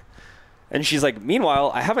hire me? And she's like, meanwhile,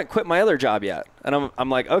 I haven't quit my other job yet. And I'm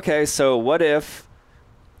like, okay, so what if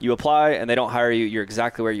you apply and they don't hire you? You're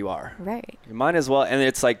exactly where you are. Right. You might as well. And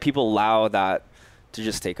it's like people allow that to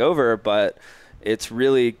just take over, but it's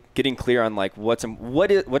really getting clear on like what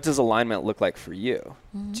does alignment look like for you?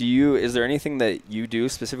 Is there anything that you do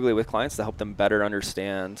specifically with clients to help them better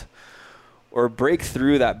understand or break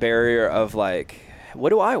through that barrier of like, what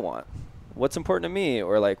do I want? What's important to me?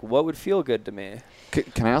 Or like, what would feel good to me?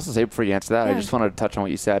 Can I also say before you answer that, I just wanted to touch on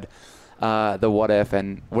what you said, the what if,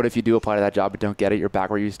 and what if you do apply to that job but don't get it, you're back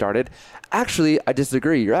where you started. Actually, I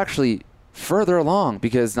disagree. You're actually further along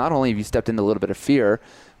because not only have you stepped into a little bit of fear,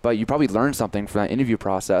 but you probably learned something from that interview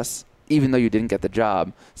process, even though you didn't get the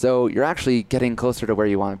job. So you're actually getting closer to where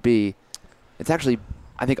you want to be. It's actually,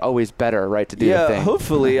 I think, always better, right, to do the thing. Yeah,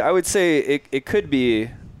 hopefully. I would say it could be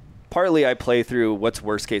partly I play through what's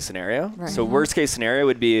worst case scenario. Right. So worst case scenario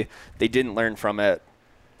would be they didn't learn from it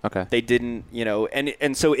Okay. They didn't,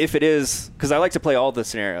 and so if it is, because I like to play all the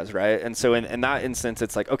scenarios, right? And so in that instance,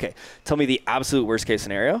 it's like, okay, tell me the absolute worst case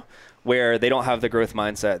scenario where they don't have the growth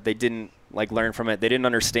mindset. They didn't learn from it. They didn't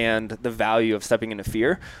understand the value of stepping into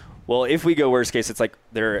fear. Well, if we go worst case, it's like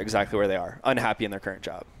they're exactly where they are, unhappy in their current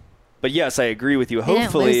job. But yes, I agree with you. They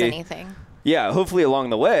Hopefully, didn't lose anything. Yeah, hopefully along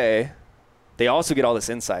the way, they also get all this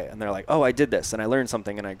insight and they're like, oh, I did this and I learned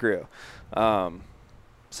something and I grew.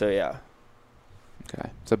 So yeah. Okay.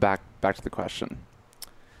 So back to the question.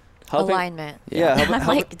 Alignment. Yeah. I'm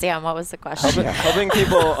like, damn, what was the question? Helping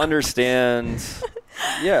people understand,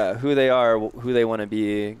 who they are, who they want to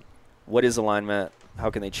be, what is alignment, how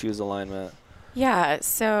can they choose alignment. Yeah,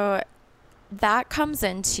 so that comes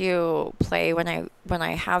into play when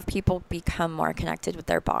I have people become more connected with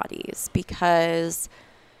their bodies, because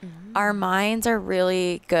our minds are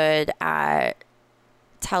really good at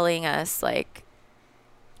telling us like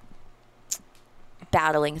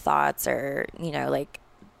battling thoughts, or like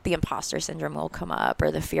the imposter syndrome will come up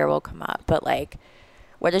or the fear will come up, but like,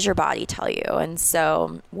 what does your body tell you? And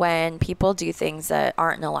so when people do things that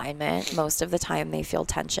aren't in alignment, most of the time they feel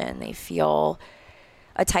tension, they feel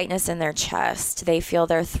a tightness in their chest, they feel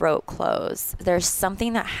their throat close. There's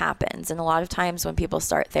something that happens, and a lot of times when people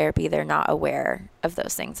start therapy, they're not aware of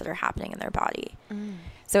those things that are happening in their body.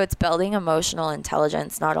 So it's building emotional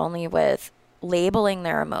intelligence, not only with labeling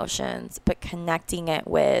their emotions, but connecting it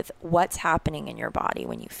with what's happening in your body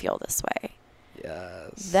when you feel this way.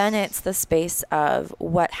 Yes. Then it's the space of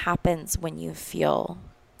what happens when you feel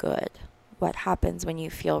good. What happens when you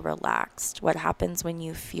feel relaxed? What happens when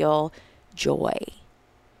you feel joy?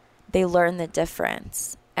 They learn the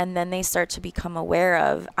difference. And then they start to become aware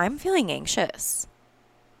of, I'm feeling anxious.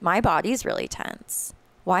 My body's really tense.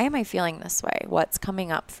 Why am I feeling this way? What's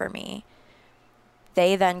coming up for me?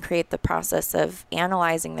 They then create the process of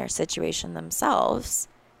analyzing their situation themselves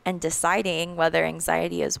and deciding whether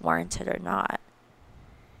anxiety is warranted or not.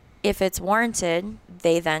 If it's warranted,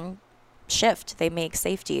 they then shift, they make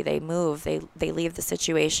safety, they move, they leave the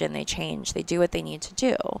situation, they change, they do what they need to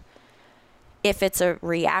do. If it's a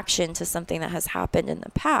reaction to something that has happened in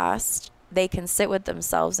the past, they can sit with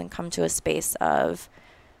themselves and come to a space of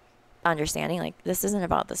understanding, like, this isn't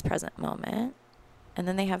about this present moment. And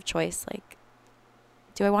then they have choice, like,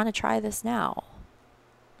 do I want to try this now?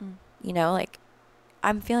 Like,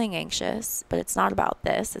 I'm feeling anxious, but it's not about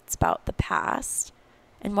this. It's about the past.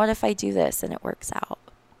 And what if I do this and it works out?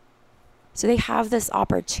 So they have this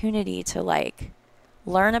opportunity to like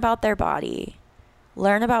learn about their body,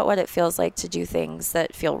 learn about what it feels like to do things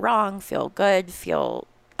that feel wrong, feel good, feel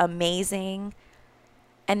amazing.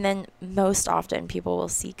 And then most often people will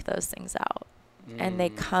seek those things out and they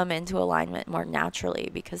come into alignment more naturally,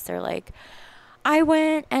 because they're like, I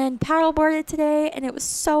went and paddleboarded today and it was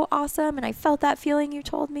so awesome and I felt that feeling you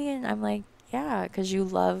told me. And I'm like, yeah, because you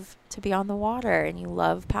love to be on the water and you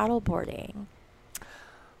love paddleboarding.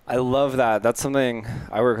 I love that. That's something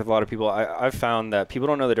I work with a lot of people. I've found that people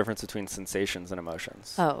don't know the difference between sensations and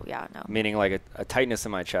emotions. Oh, yeah, no. Meaning like a tightness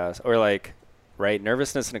in my chest, or like, right,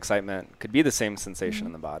 nervousness and excitement could be the same sensation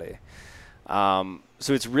in the body.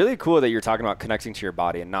 So it's really cool that you're talking about connecting to your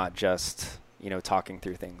body and not just, talking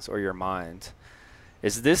through things or your mind.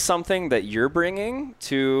 Is this something that you're bringing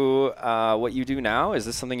to what you do now? Is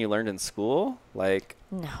this something you learned in school? Like,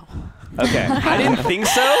 no. Okay, I didn't think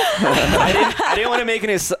so. I didn't want to make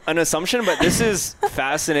an assumption, but this is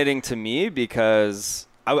fascinating to me, because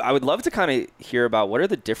I would love to kind of hear about what are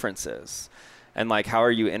the differences and like how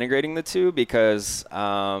are you integrating the two? Because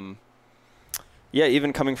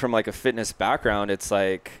even coming from like a fitness background, it's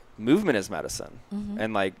like movement is medicine,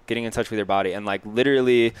 and like getting in touch with your body, and like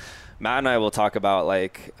literally Matt and I will talk about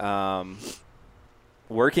like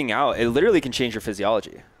working out. It literally can change your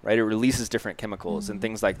physiology, right? It releases different chemicals and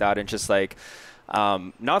things like that. And just like,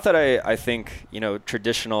 not that I think,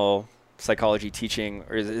 traditional psychology teaching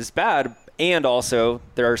is bad. And also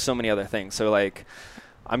there are so many other things. So like,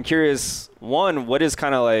 I'm curious, one, what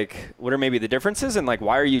are maybe the differences, and like,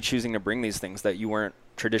 why are you choosing to bring these things that you weren't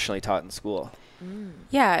traditionally taught in school?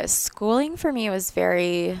 Yeah, schooling for me was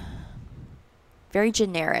very, very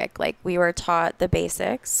generic. Like, we were taught the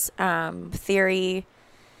basics, theory,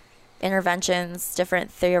 interventions, different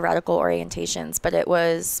theoretical orientations, but it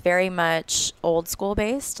was very much old school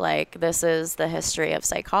based. Like, this is the history of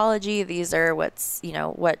psychology. These are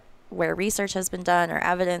where research has been done or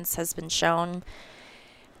evidence has been shown.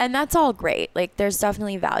 And that's all great. Like, there's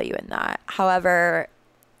definitely value in that. However,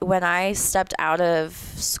 when I stepped out of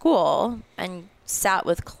school and sat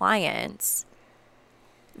with clients,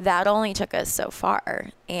 that only took us so far.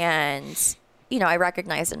 And you know, I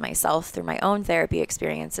recognized in myself through my own therapy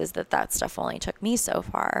experiences that stuff only took me so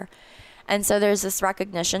far. And so there's this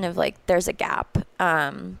recognition of like, there's a gap.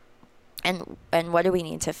 And what do we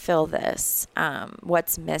need to fill this?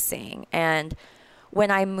 What's missing? And when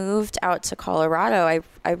I moved out to Colorado,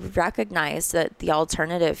 I recognized that the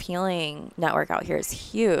alternative healing network out here is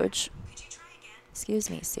huge. Excuse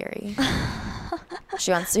me, Siri.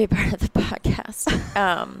 She wants to be part of the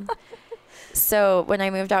podcast. So when I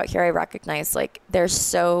moved out here, I recognized like there's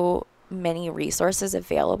so many resources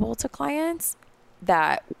available to clients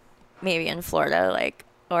that maybe in Florida, like,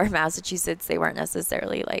 or Massachusetts, they weren't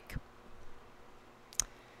necessarily like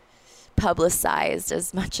publicized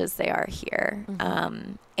as much as they are here.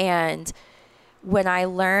 And when I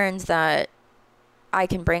learned that I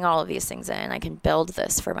can bring all of these things in, I can build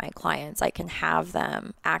this for my clients, I can have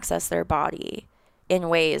them access their body in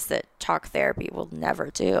ways that talk therapy will never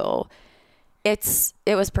do. It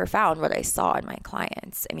was profound what I saw in my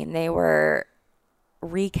clients. I mean, they were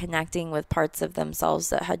reconnecting with parts of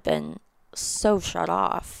themselves that had been so shut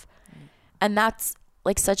off. And that's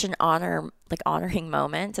like such an honoring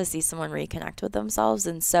moment to see someone reconnect with themselves.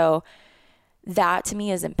 And so that to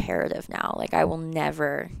me is imperative now. Like I will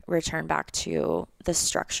never return back to the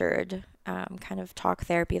structured kind of talk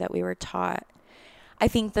therapy that we were taught. I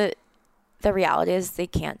think that the reality is they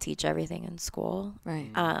can't teach everything in school. Right.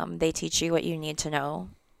 They teach you what you need to know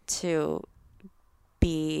to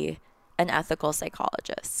be an ethical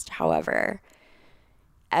psychologist. However,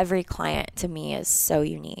 every client to me is so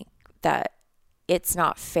unique that it's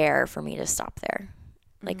not fair for me to stop there.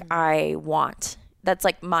 Like that's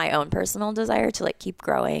like my own personal desire to like keep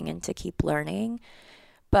growing and to keep learning.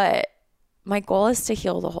 But my goal is to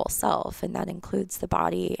heal the whole self, and that includes the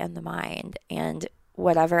body and the mind and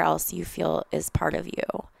whatever else you feel is part of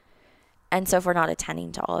you. And so if we're not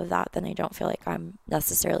attending to all of that, then I don't feel like I'm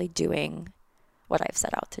necessarily doing what I've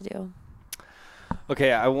set out to do.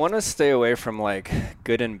 Okay, I want to stay away from like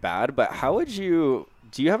good and bad, but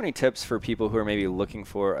do you have any tips for people who are maybe looking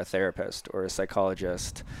for a therapist or a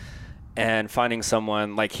psychologist and finding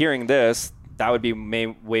someone like hearing this, that would be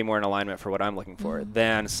way more in alignment for what I'm looking for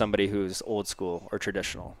than somebody who's old school or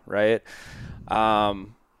traditional, right?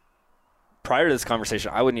 Prior to this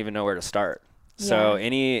conversation, I wouldn't even know where to start. So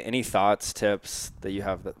any thoughts, tips that you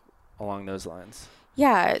have along those lines?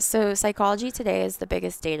 Yeah, so Psychology Today is the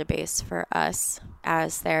biggest database for us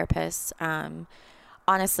as therapists.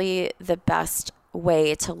 Honestly, the best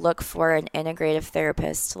way to look for an integrative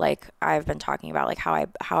therapist, like I've been talking about, like how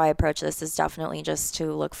I approach this is definitely just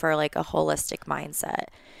to look for like a holistic mindset.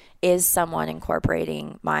 Is someone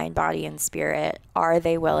incorporating mind, body, and spirit? Are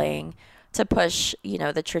they willing to push,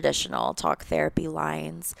 the traditional talk therapy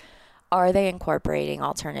lines? Are they incorporating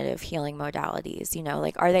alternative healing modalities?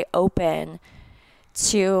 Like, are they open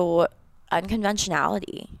to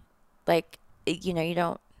unconventionality? Like,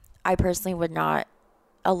 I personally would not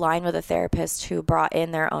align with a therapist who brought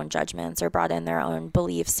in their own judgments or brought in their own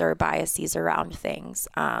beliefs or biases around things.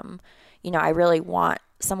 I really want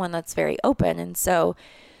someone that's very open. And so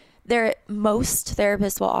most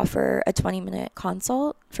therapists will offer a 20-minute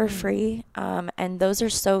consult for free. And those are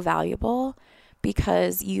so valuable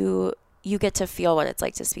because you get to feel what it's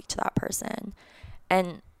like to speak to that person.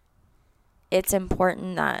 And it's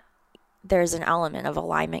important that there's an element of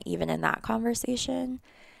alignment even in that conversation.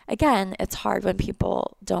 Again, it's hard when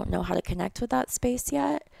people don't know how to connect with that space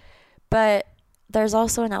yet, but there's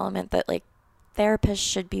also an element that like therapists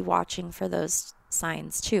should be watching for those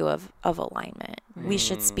signs too of alignment. We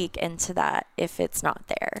should speak into that if it's not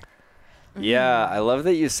there. Yeah, I love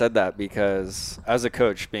that you said that because as a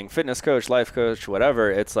coach, being fitness coach, life coach, whatever,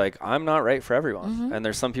 it's like I'm not right for everyone. And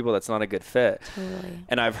there's some people that's not a good fit. Totally.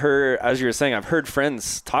 And I've heard, as you were saying, I've heard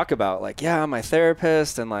friends talk about like, yeah, my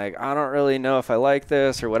therapist and like, I don't really know if I like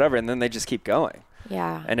this or whatever. And then they just keep going.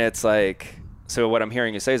 Yeah. And it's like, so what I'm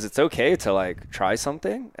hearing you say is it's okay to like try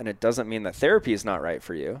something and it doesn't mean that therapy is not right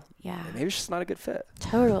for you. Yeah. Maybe it's just not a good fit.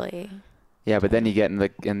 Totally. Yeah, but then you get in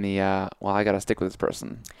the well, I got to stick with this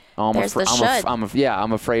person. I'm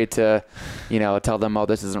afraid to, tell them, oh,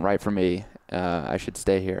 this isn't right for me. I should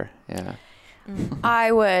stay here. Yeah.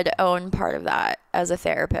 I would own part of that as a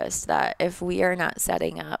therapist, that if we are not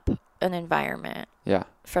setting up an environment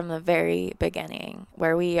from the very beginning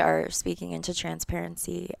where we are speaking into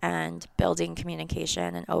transparency and building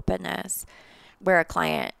communication and openness, where a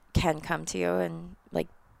client can come to you and like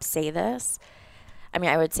say this, I mean,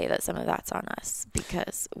 I would say that some of that's on us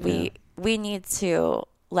because we need to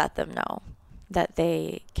let them know that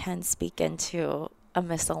they can speak into a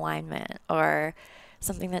misalignment or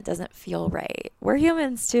something that doesn't feel right. We're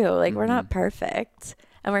humans too. Like we're not perfect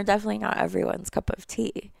and we're definitely not everyone's cup of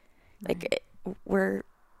tea. Like we're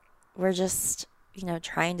just, you know,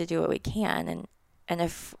 trying to do what we can. And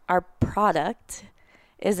if our product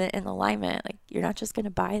isn't in alignment, like, you're not just going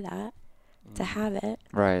to buy that to have it.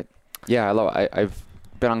 Right. Yeah, I love it. I've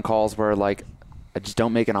been on calls where, like, I just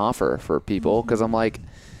don't make an offer for people because I'm like,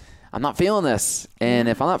 I'm not feeling this. And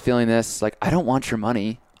if I'm not feeling this, like, I don't want your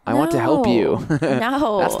money. I want to help you.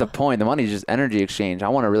 No. That's the point. The money is just energy exchange. I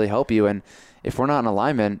want to really help you. And if we're not in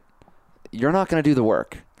alignment, you're not going to do the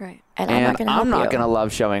work. Right. And I'm not going to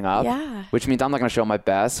love showing up, Yeah. which means I'm not going to show my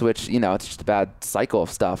best, which, you know, it's just a bad cycle of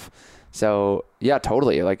stuff. So, yeah,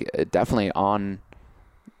 totally. Like, definitely on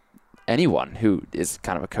anyone who is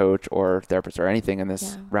kind of a coach or therapist or anything in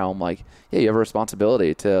this realm, like, yeah, you have a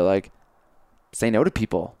responsibility to, like, say no to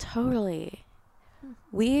people. Totally.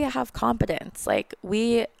 We have competence. Like,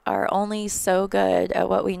 we are only so good at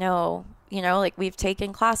what we know, you know, like, we've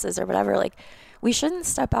taken classes or whatever. Like, we shouldn't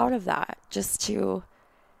step out of that just to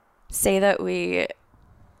say that we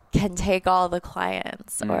can take all the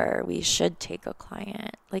clients or we should take a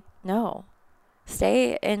client. Like, no.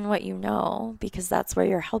 Stay in what you know, because that's where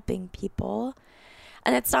you're helping people.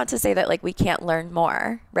 And it's not to say that, like, we can't learn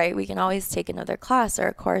more, right? We can always take another class or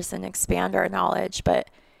a course and expand our knowledge, but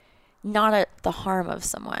not at the harm of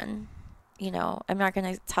someone. You know, I'm not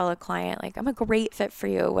going to tell a client, like, I'm a great fit for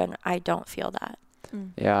you when I don't feel that.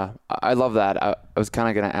 Yeah, I love that. I was kind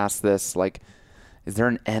of going to ask this, like, is there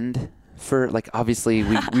an end for, like, obviously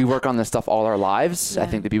we work on this stuff all our lives. I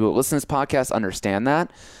think the people who listen to this podcast understand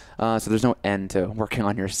that. So there's no end to working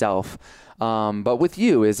on yourself. But with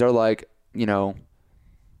you, is there, like, you know,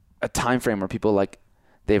 a time frame where people, like,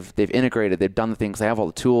 they've integrated, they've done the things, they have all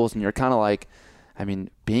the tools, and you're kind of like, I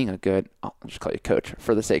mean, being a good, I'll just call you coach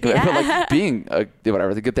for the sake of it, but, like, being a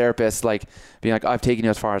good therapist, like, being like, I've taken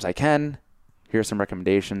you as far as I can. Here's some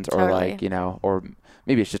recommendations, or like, you know, or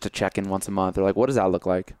maybe it's just a check-in once a month, or like, what does that look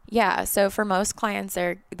like? Yeah. So for most clients,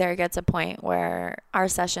 there gets a point where our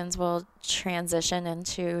sessions will transition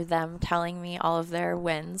into them telling me all of their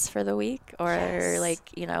wins for the week, or like,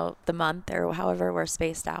 you know, the month, or however we're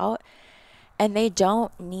spaced out. And they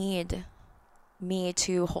don't need me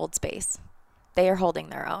to hold space. They are holding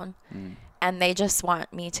their own. And they just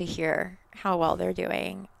want me to hear how well they're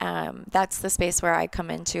doing. That's the space where I come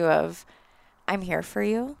into of, I'm here for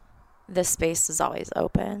you. This space is always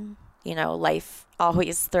open. You know, life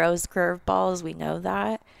always throws curveballs. We know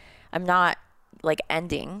that. I'm not, like,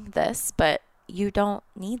 ending this, but you don't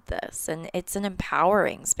need this. And it's an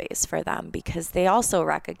empowering space for them, because they also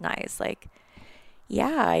recognize, like,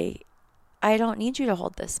 yeah, I don't need you to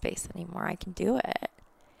hold this space anymore. I can do it.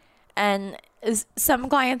 And some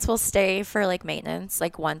clients will stay for, like, maintenance,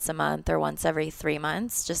 like, once a month or once every 3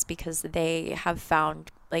 months, just because they have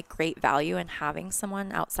found, like, great value in having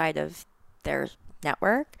someone outside of their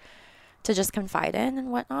network to just confide in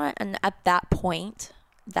and whatnot. And at that point,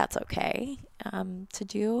 that's okay to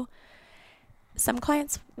do. Some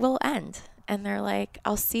clients will end, and they're like,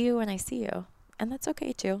 I'll see you when I see you. And that's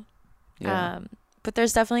okay too. Yeah. But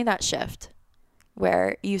there's definitely that shift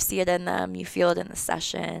where you see it in them, you feel it in the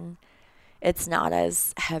session. It's not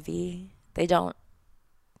as heavy. They've,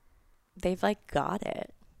 like, got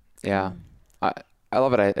it. Yeah. I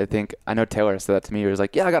love it. I think, I know Taylor said that to me. He was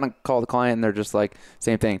like, yeah, I got to call the client, and they're just like,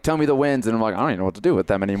 same thing. Tell me the wins. And I'm like, I don't even know what to do with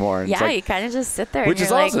them anymore. And Yeah, like, you kind of just sit there. which and is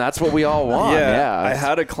you're awesome. like, That's what we all want. Yeah. I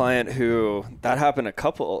had a client who that happened a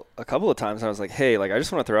couple of times. And I was like, hey, like, I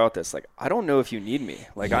just want to throw out this, like, I don't know if you need me.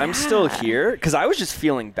 Like, I'm still here, because I was just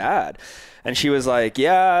feeling bad. And she was like,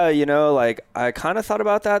 yeah, you know, like, I kind of thought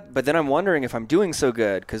about that, but then I'm wondering if I'm doing so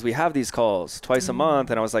good, because we have these calls twice a month.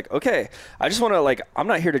 And I was like, okay, I just want to, like, I'm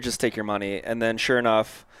not here to just take your money. And then sure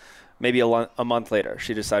enough, maybe a month later,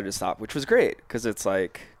 she decided to stop, which was great, because it's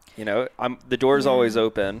like, you know, the door's always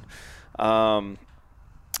open. I'm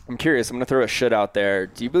curious. I'm going to throw a shit out there.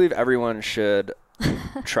 Do you believe everyone should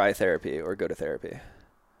try therapy or go to therapy?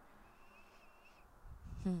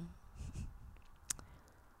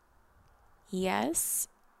 Yes,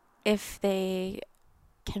 if they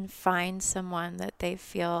can find someone that they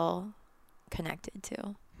feel connected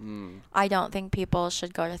to. I don't think people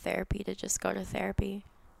should go to therapy to just go to therapy.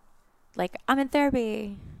 Like, I'm in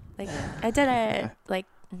therapy. Like, I did it. Like,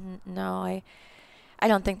 no, I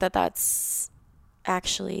don't think that that's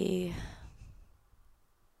actually,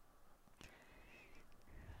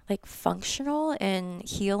 like, functional in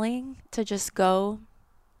healing to just go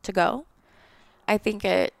to go. I think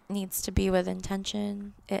it needs to be with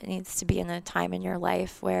intention. It needs to be in a time in your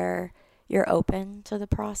life where you're open to the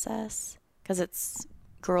process, because it's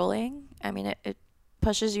grueling. I mean, it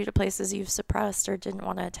pushes you to places you've suppressed or didn't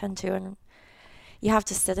want to attend to, and you have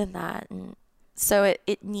to sit in that. And so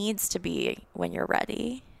it needs to be when you're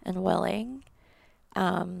ready and willing.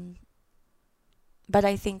 But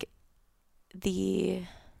I think the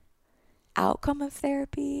outcome of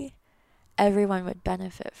therapy, everyone would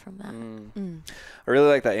benefit from that. I really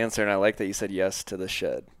like that answer, and I like that you said yes to the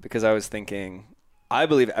should, because I was thinking, I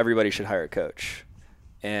believe everybody should hire a coach.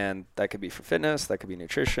 And that could be for fitness, that could be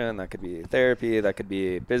nutrition, that could be therapy, that could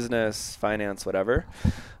be business, finance, whatever.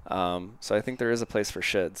 So I think there is a place for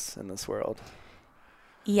shoulds in this world.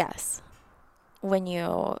 Yes. When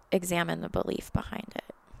you examine the belief behind it.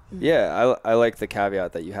 Yeah, I like the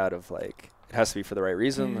caveat that you had of like, it has to be for the right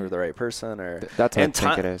reason or the right person, or That's what I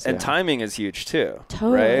think it is. And yeah. timing is huge too.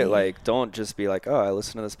 Totally. Right? Like, don't just be like, oh, I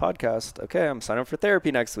listened to this podcast. Okay, I'm signing up for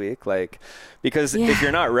therapy next week. Like, because if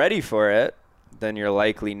you're not ready for it, then you're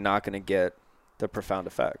likely not going to get the profound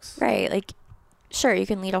effects. Right. Like, sure, you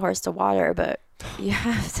can lead a horse to water, but you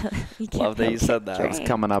have to. You can't Love that you milk it said that. dry. It's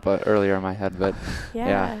coming up earlier in my head, but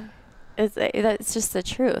Yeah. It's just the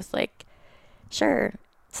truth. Like, sure,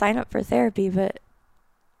 sign up for therapy, but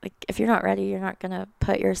like if you're not ready, you're not going to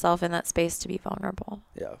put yourself in that space to be vulnerable.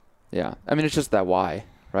 Yeah. yeah. I mean, it's just that why,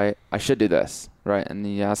 right? I should do this, right? And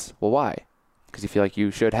then you ask, well, why? Because you feel like you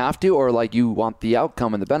should have to, or like you want the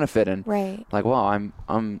outcome and the benefit, and Right. like, well,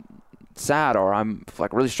 I'm sad, or I'm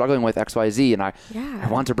like really struggling with XYZ, and I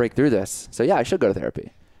want to break through this. So yeah, I should go to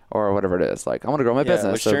therapy, or whatever it is. Like, I want to grow my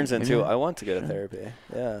business. Which so turns into, maybe- I want to go to therapy.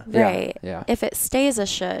 Yeah. Yeah, Right. yeah. If it stays a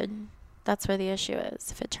should, that's where the issue is.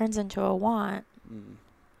 If it turns into a want,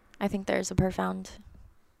 I think there's a profound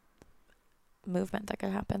movement that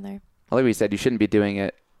could happen there. I like what you said. You shouldn't be doing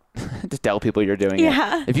it to tell people you're doing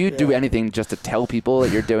Yeah. it. If you do anything just to tell people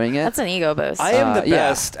that you're doing it, That's an ego boost. I am the yeah.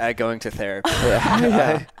 best at going to therapy.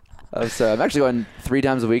 yeah. So I'm actually going 3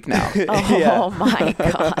 times a week now. Oh my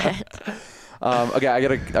God. Okay, I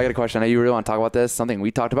got a question. I know you really want to talk about this. Something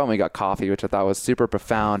we talked about when we got coffee, which I thought was super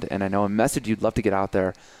profound, and I know a message you'd love to get out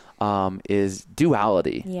there is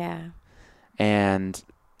duality. Yeah. And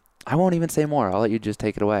I won't even say more. I'll let you just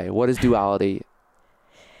take it away. What is duality?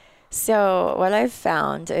 So what I've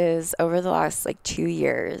found is over the last 2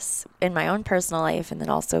 years in my own personal life, and then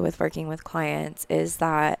also with working with clients, is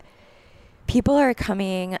that people are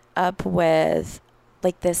coming up with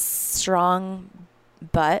this strong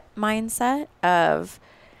but mindset of,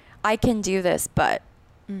 I can do this, but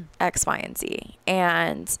X, Y, and Z.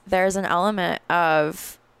 And there's an element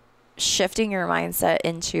of shifting your mindset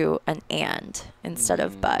into an and instead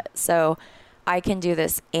of but. So I can do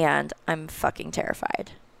this and I'm fucking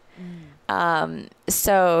terrified.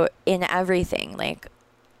 So in everything,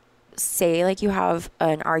 say you have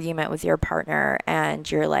an argument with your partner and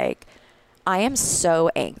you're like, I am so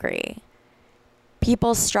angry.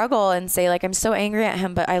 People struggle and say I'm so angry at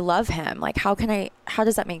him, but I love him. How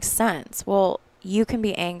does that make sense? Well, you can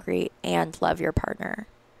be angry and love your partner.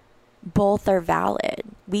 Both are valid.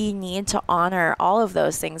 We need to honor all of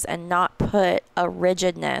those things and not put a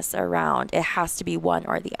rigidness around it has to be one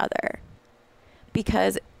or the other.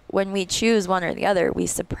 Because when we choose one or the other, we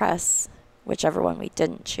suppress whichever one we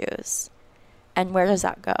didn't choose. And where does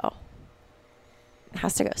that go? It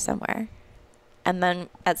has to go somewhere. And then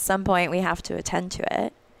at some point we have to attend to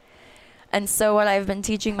it. And so what I've been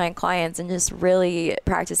teaching my clients and just really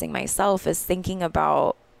practicing myself is thinking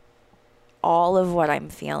about all of what I'm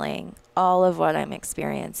feeling, all of what I'm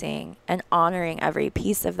experiencing, and honoring every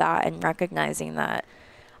piece of that and recognizing that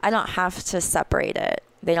I don't have to separate it.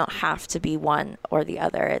 They don't have to be one or the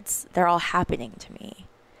other. They're all happening to me.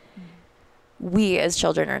 We as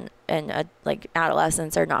children and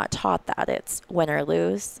adolescents are not taught that. It's win or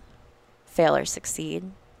lose, fail or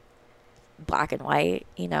succeed, black and white,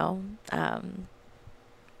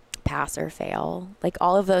 pass or fail.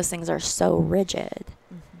 All of those things are so rigid.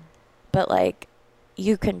 But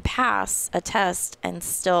you can pass a test and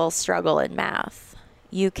still struggle in math.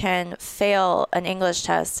 You can fail an English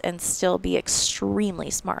test and still be extremely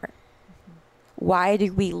smart. Why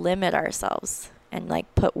do we limit ourselves and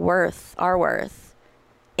put our worth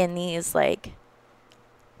in these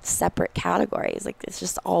separate categories? It's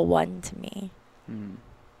just all one to me.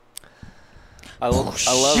 I love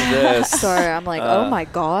this. Sorry, I'm oh my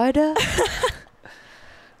God.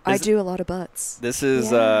 I do a lot of butts. This is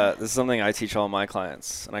something I teach all my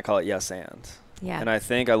clients, and I call it yes and. Yeah. And I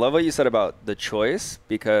love what you said about the choice,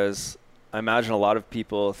 because I imagine a lot of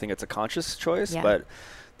people think it's a conscious choice, but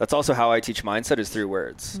that's also how I teach mindset is through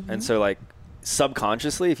words. Mm-hmm. And so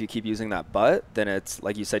subconsciously, if you keep using that but, then it's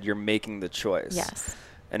like you said, you're making the choice. Yes.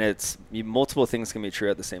 And multiple things can be true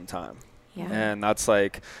at the same time. Yeah. And that's an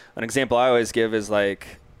example I always give is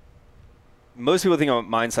most people think of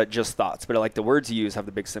mindset just thoughts, but the words you use have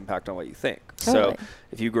the biggest impact on what you think. Totally. So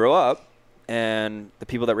if you grow up and the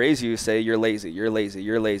people that raise you say you're lazy, you're lazy,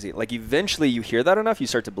 you're lazy. Like eventually you hear that enough, you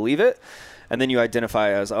start to believe it, and then you identify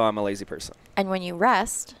as, oh, I'm a lazy person. And when you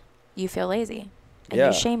rest, you feel lazy. And Yeah.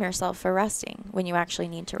 you shame yourself for resting when you actually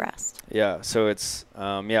need to rest. Yeah. So it's,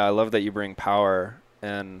 I love that you bring power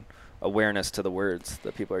and awareness to the words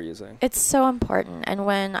that people are using. It's so important. And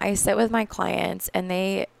when I sit with my clients and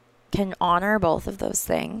they can honor both of those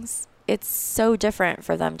things, it's so different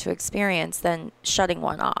for them to experience than shutting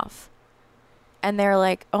one off. And they're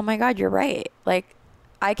like, oh my God, you're right. Like,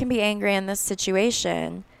 I can be angry in this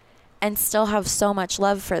situation and still have so much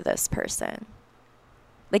love for this person.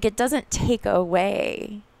 Like, it doesn't take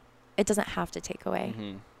away, it doesn't have to take away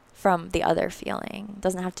Mm-hmm. from the other feeling. It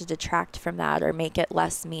doesn't have to detract from that or make it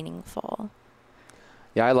less meaningful.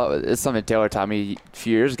 Yeah, I love it. It's something Taylor taught me a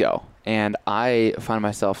few years ago, and I find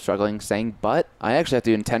myself struggling saying but. I actually have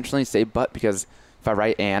to intentionally say but, because if I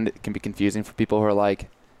write and, it can be confusing for people who are like,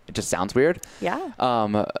 it just sounds weird. Yeah.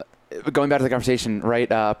 Going back to the conversation, right?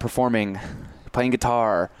 Performing, playing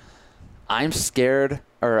guitar. I'm scared,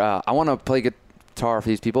 or I want to play guitar for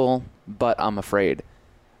these people, but I'm afraid.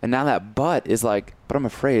 And now that but is like, but I'm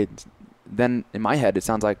afraid. Then in my head, it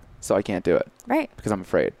sounds like, so I can't do it Right. because I'm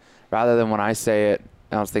afraid. Rather than when I say it,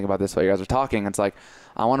 and I was thinking about this while you guys were talking, it's like,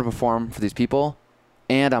 I want to perform for these people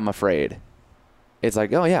and I'm afraid. It's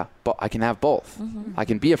like, oh yeah, but I can have both. Mm-hmm. I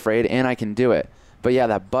can be afraid and I can do it. But yeah,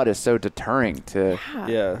 that but is so deterring to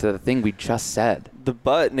Yeah. the thing we just said. The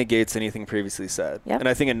but negates anything previously said. Yep. And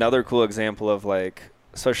I think another cool example of like,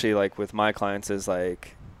 especially like with my clients, is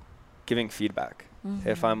like giving feedback. Mm-hmm.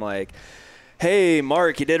 If I'm like, hey,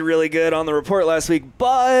 Mark, you did really good on the report last week,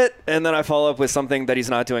 but, and then I follow up with something that he's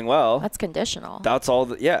not doing well. That's conditional. That's all.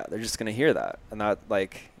 They're just going to hear that. And that,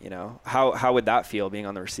 like, how would that feel being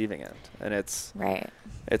on the receiving end? And it's Right.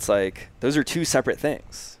 like, those are two separate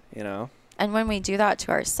things, And when we do that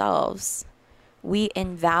to ourselves, we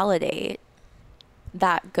invalidate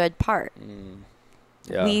that good part.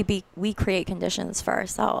 Yeah. We create conditions for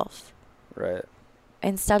ourselves. Right.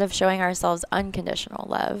 Instead of showing ourselves unconditional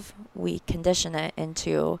love, we condition it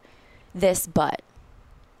into this but.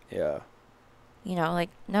 Yeah. Like,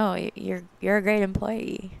 no, you're a great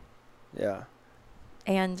employee. Yeah.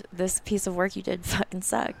 And this piece of work you did fucking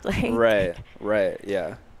sucked. Like, Right.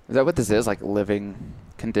 Yeah. Is that what this is? Like living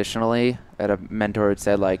conditionally? At a mentor had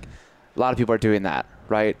said, like, a lot of people are doing that,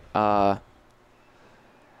 right? I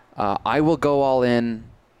will go all in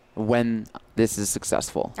when this is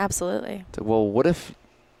successful. Absolutely. So, well,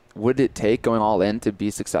 would it take going all in to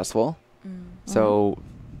be successful? So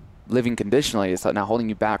living conditionally is now holding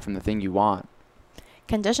you back from the thing you want.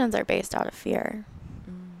 Conditions are based out of fear.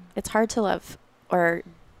 It's hard to love or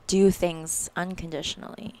do things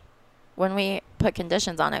unconditionally. When we put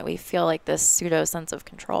conditions on it, we feel like this pseudo sense of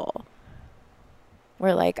control.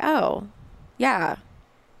 We're like, oh, yeah,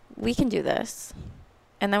 we can do this.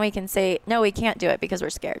 And then we can say, no, we can't do it because we're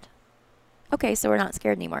scared. Okay, so we're not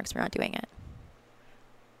scared anymore because we're not doing it.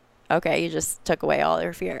 Okay, you just took away all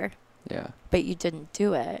your fear, Yeah. but you didn't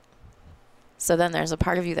do it. So then there's a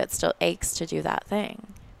part of you that still aches to do that thing.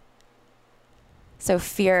 So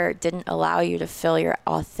fear didn't allow you to fill your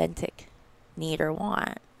authentic need or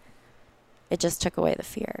want. It just took away the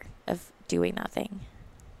fear of doing that thing.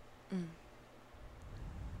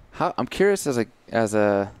 I'm curious as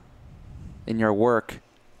a in your work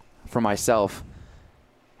for myself,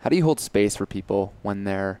 how do you hold space for people when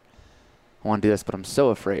I want to do this, but I'm so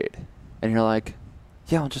afraid? And you're like,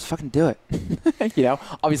 yeah, I'll just fucking do it.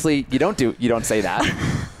 Obviously you don't say that.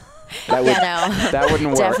 That would, that wouldn't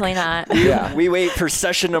work. Definitely not. Yeah. We wait for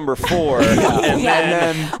session number 4 and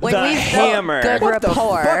then When the we've hammer. built good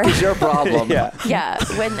rapport. What is your problem? Yeah. Yeah.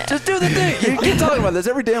 When Just do the thing. You keep talking about this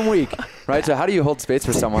every damn week, right? So how do you hold space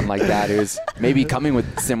for someone like that who's maybe coming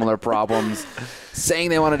with similar problems, saying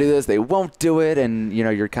they want to do this, they won't do it, and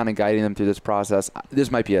you're kind of guiding them through this process?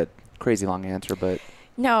 This might be a crazy long answer, but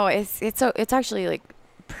no, it's actually like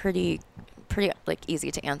pretty like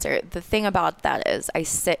easy to answer. The thing about that is I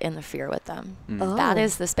sit in the fear with them. Oh. That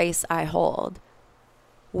is the space I hold.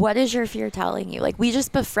 What is your fear telling you? Like, we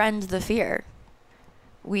just befriend the fear.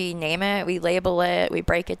 We name it, we label it, we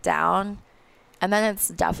break it down, and then it's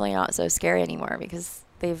definitely not so scary anymore because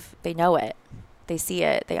they know it. They see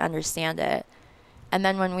it, they understand it. And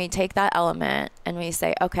then when we take that element and we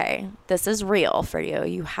say, okay, this is real for you.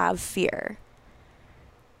 You have fear.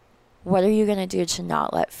 What are you going to do to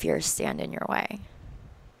not let fear stand in your way?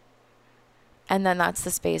 And then that's the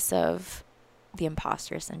space of the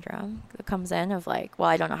imposter syndrome that comes in of like, well,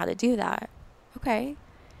 I don't know how to do that. Okay.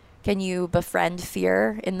 Can you befriend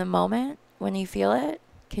fear in the moment when you feel it?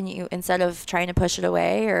 Can you, instead of trying to push it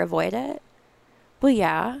away or avoid it? Well,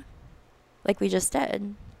 yeah. like we just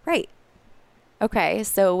did. Right. Okay,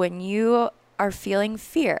 so when you are feeling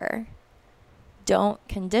fear, don't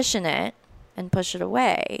condition it and push it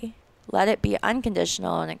away. Let it be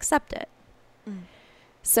unconditional and accept it.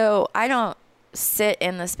 So I don't sit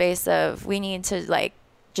in the space of we need to like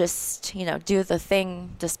just, do the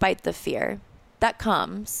thing despite the fear. That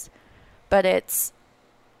comes, but it's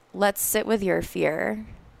let's sit with your fear,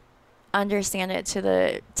 understand it to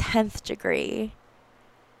the 10th degree,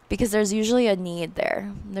 because there's usually a need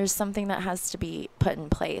there. There's something that has to be put in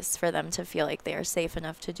place for them to feel like they are safe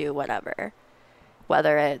enough to do whatever,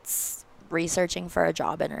 whether it's researching for a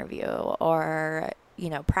job interview or,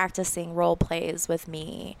 practicing role plays with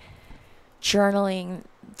me, journaling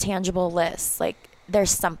tangible lists. Like there's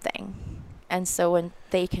something. And so when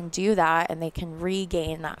they can do that and they can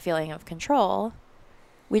regain that feeling of control,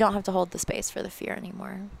 we don't have to hold the space for the fear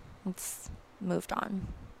anymore. It's moved on.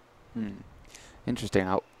 Interesting.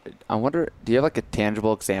 I wonder, do you have like a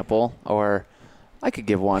tangible example, or I could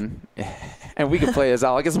give one and we could play this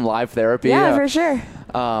out. I'll get some live therapy. Yeah, for sure.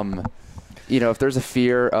 If there's a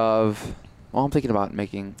fear of, I'm thinking about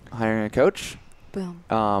hiring a coach.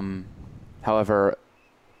 Boom. However,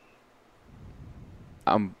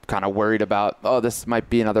 I'm kind of worried about, this might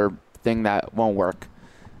be another thing that won't work,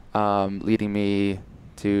 leading me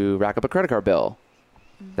to rack up a credit card bill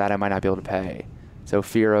that I might not be able to pay. So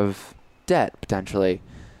fear of debt, potentially.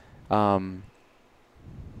 So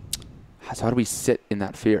how do we sit in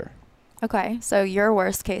that fear? Okay, so your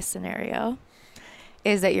worst case scenario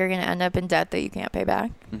is that you're going to end up in debt that you can't pay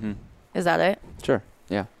back. Mm-hmm. Is that it? Sure.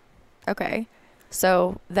 Yeah. Okay.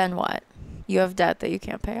 So then what? You have debt that you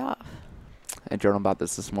can't pay off. I journaled about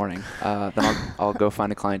this morning. Then I'll go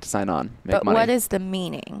find a client to sign on, make but money. What is the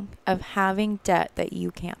meaning of having debt that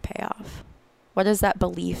you can't pay off? What does that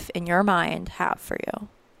belief in your mind have for you?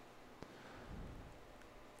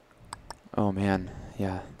 Oh, man.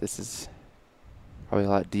 Yeah, this is probably a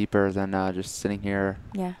lot deeper than just sitting here.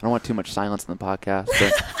 Yeah. I don't want too much silence in the podcast,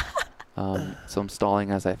 but so I'm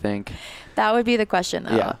stalling as I think. That would be the question,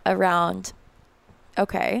 though, Yeah. around,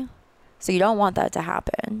 okay, so you don't want that to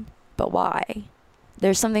happen, but why?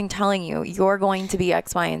 There's something telling you you're going to be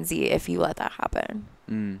X, Y, and Z if you let that happen.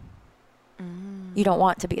 You don't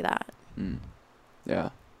want to be that. Yeah.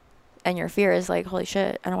 And your fear is like, holy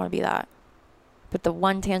shit, I don't want to be that. But the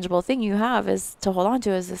one tangible thing you have is to hold on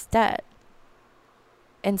to is this debt.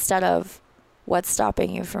 Instead of what's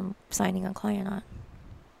stopping you from signing a client on.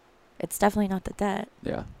 It's definitely not the debt.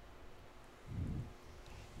 Yeah.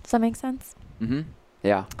 Does that make sense? Mm-hmm.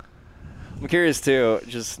 Yeah. I'm curious too,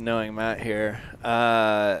 just knowing Matt here.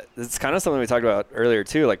 It's kind of something we talked about earlier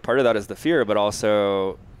too. Like part of that is the fear, but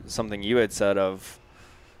also something you had said of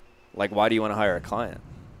like, why do you want to hire a client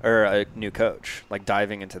or a new coach? Like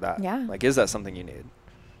diving into that. Yeah. Like, is that something you need?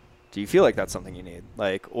 Do you feel like that's something you need?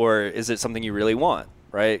 Like, or is it something you really want?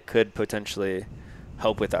 Right? Could potentially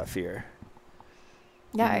help with that fear.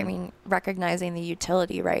 Yeah, I mean, recognizing the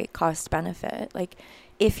utility, right? Cost benefit. Like,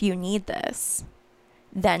 if you need this,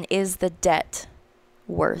 then is the debt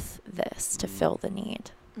worth this to fill the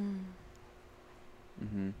need?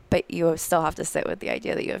 But you still have to sit with the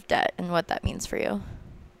idea that you have debt and what that means for you,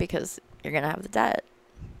 because you're going to have the debt.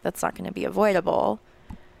 That's not going to be avoidable.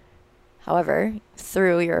 However,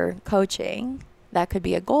 through your coaching, that could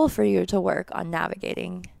be a goal for you to work on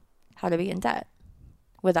navigating how to be in debt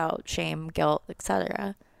without shame, guilt,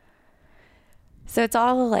 etc. So it's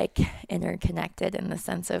all like interconnected in the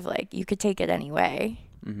sense of like you could take it any way.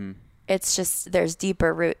 It's just there's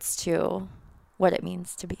deeper roots to what it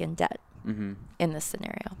means to be in debt in this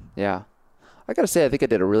scenario. Yeah. I got to say, I think I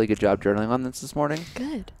did a really good job journaling on this morning.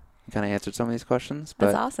 Good. Kind of answered some of these questions. But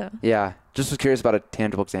That's awesome. Yeah. Just was curious about a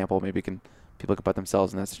tangible example. Maybe people can put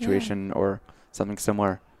themselves in that situation or something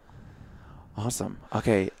similar. Awesome.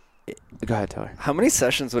 Okay. Go ahead, Taylor. How many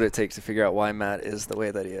sessions would it take to figure out why Matt is the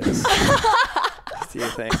way that he is? Do you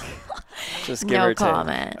think? Just give No or take.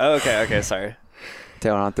 comment. Oh, okay, sorry.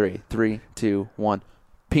 Taylor on 3. 3, 2, 1.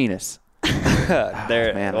 Penis.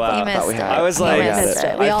 There, Man, wow. You missed it. I was You like, missed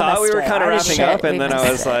it. I thought we were kind of Oh, wrapping shit, up, and we then I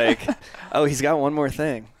missed was it. like, oh, he's got one more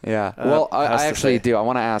thing. Yeah. Well, has I to actually say. do. I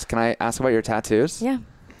want to ask. Can I ask about your tattoos? Yeah.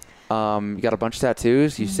 You got a bunch of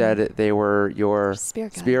tattoos. You said they were your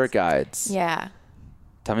Spirit guides. Yeah.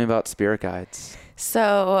 Tell me about spirit guides.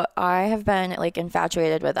 So I have been like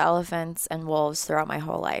infatuated with elephants and wolves throughout my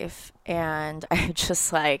whole life. And I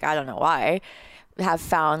just like, I don't know why, have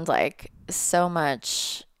found like so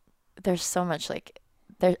much, there's so much like,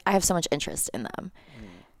 I have so much interest in them.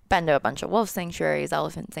 Been to a bunch of wolf sanctuaries,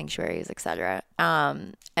 elephant sanctuaries, etc.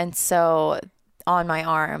 And so on my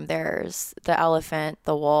arm, there's the elephant,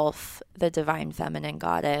 the wolf, the divine feminine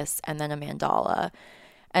goddess, and then a mandala.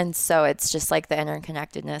 And so it's just like the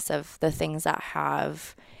interconnectedness of the things that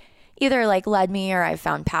have either like led me or I've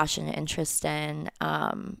found passion and interest in.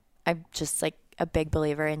 I'm just like a big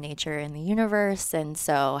believer in nature and the universe. And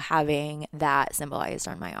so having that symbolized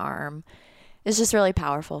on my arm is just really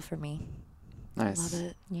powerful for me. Nice. Love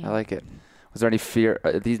it. Yeah. I like it. Was there any fear?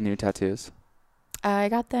 Are these new tattoos? I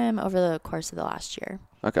got them over the course of the last year.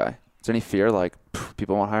 Okay. Is there any fear like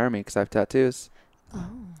people won't hire me because I have tattoos?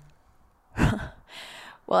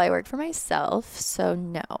 Well, I work for myself, so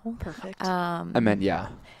no. Perfect. I meant, yeah.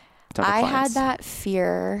 I had that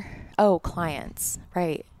fear. Oh, clients.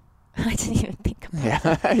 Right. I didn't even think about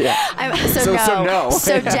Yeah. Yeah. So no.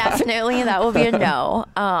 So definitely that will be a no.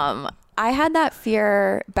 I had that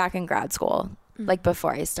fear back in grad school, like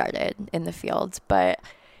before I started in the field, but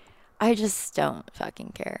I just don't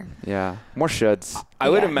fucking care. Yeah. More shoulds. I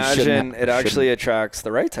would Yeah. imagine it actually Shouldn't. attracts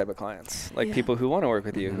the right type of clients, like Yeah. people who want to work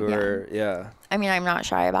with you, who Yeah. are, yeah. I mean, I'm not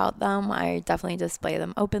shy about them. I definitely display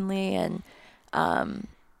them openly. And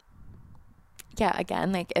yeah,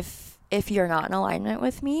 again, like if you're not in alignment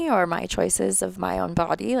with me or my choices of my own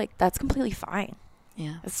body, like that's completely fine.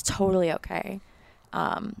 Yeah. It's totally okay.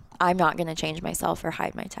 I'm not going to change myself or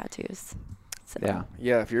hide my tattoos. So. Yeah.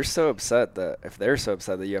 Yeah, if they're so upset that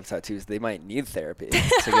you have tattoos, they might need therapy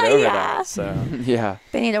to get over Yeah. that. So Yeah.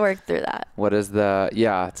 They need to work through that. What is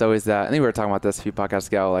it's always that. I think we were talking about this a few podcasts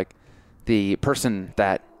ago, like the person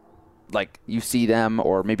that like you see them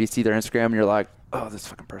or maybe see their Instagram and you're like, oh, this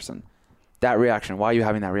fucking person. That reaction. Why are you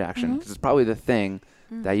having that reaction? Because it's probably the thing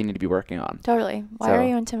that you need to be working on. Totally. Why So- are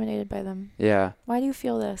you intimidated by them? Yeah. Why do you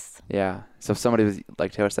feel this? Yeah. So if somebody was,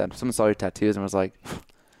 like Taylor said, if someone saw your tattoos and was like,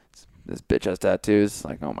 this bitch has tattoos,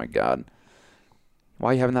 like, oh my God. Why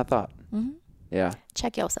are you having that thought? Mm-hmm. Yeah.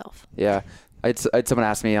 Check yourself. Yeah. I had someone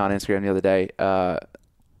ask me on Instagram the other day,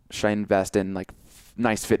 should I invest in like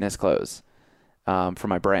nice fitness clothes for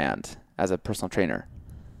my brand as a personal trainer?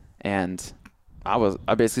 And I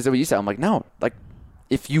basically said what you said. I'm like, no, like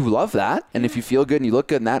if you love that and if you feel good and you look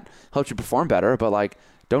good and that helps you perform better, but like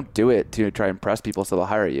don't do it to try to impress people so they'll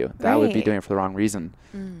hire you. That would be Right. doing it for the wrong reason.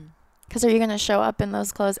 Because are you going to show up in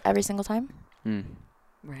those clothes every single time?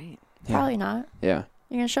 Right. Yeah. Probably not. Yeah.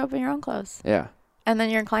 You're going to show up in your own clothes. Yeah. And then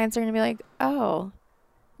your clients are going to be like, oh,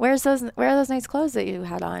 where are those nice clothes that you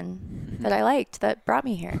had on that I liked that brought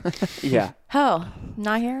me here? Yeah. Oh,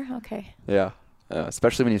 not here? Okay. Yeah.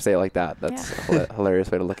 Especially when you say it like that. That's a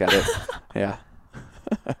hilarious way to look at it. Yeah.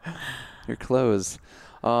 Your clothes.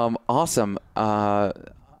 Awesome. I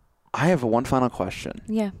have one final question.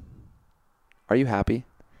 Yeah. Are you happy?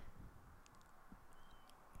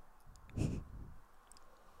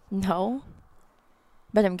 No.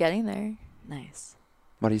 But I'm getting there. Nice.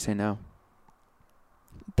 Why do you say no?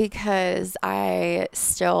 Because I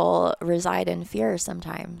still reside in fear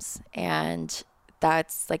sometimes. And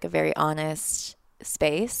that's like a very honest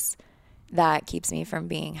space that keeps me from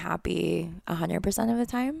being happy 100% of the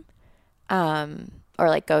time. Or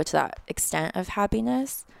like go to that extent of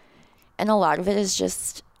happiness. And a lot of it is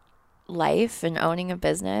just life and owning a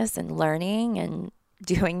business and learning and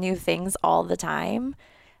doing new things all the time.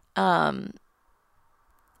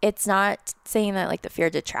 It's not saying that like the fear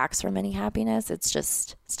detracts from any happiness. It's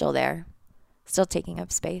just still there, still taking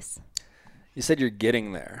up space. you said you're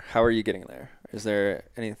getting there. How are you getting there? Is there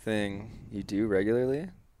anything you do regularly?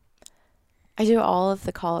 I do all of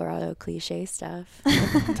the Colorado cliche stuff.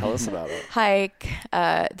 Tell us about it. Hike,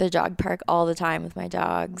 the dog park all the time with my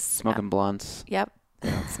dogs. Smoking blunts. Yep.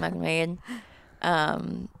 Smoking weed.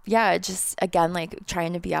 Yeah, just again, like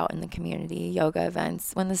trying to be out in the community, yoga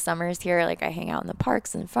events. When the summer's here, like I hang out in the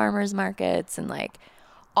parks and farmers markets and like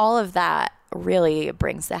all of that really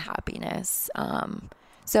brings the happiness.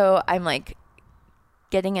 So I'm like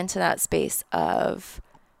getting into that space of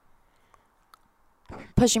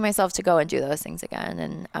pushing myself to go and do those things again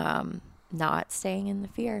and not staying in the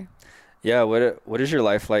fear. Yeah. What is your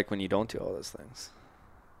life like when you don't do all those things?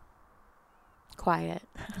 Quiet.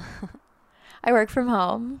 I work from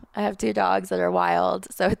home. I have 2 dogs that are wild,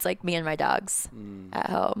 so it's like me and my dogs at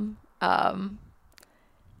home.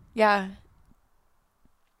 Yeah.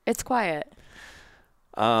 It's quiet.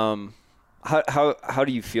 How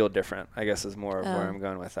do you feel different, I guess, is more of where I'm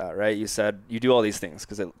going with that, right? You said you do all these things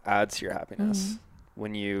because it adds to your happiness.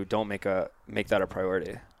 When you don't make that a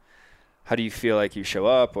priority, how do you feel like you show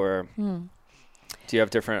up, or do you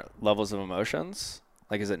have different levels of emotions?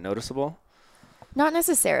 Like, is it noticeable? Not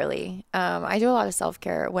necessarily. I do a lot of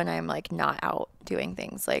self-care when I'm like not out doing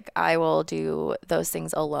things. Like I will do those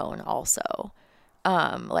things alone also.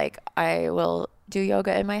 Like I will do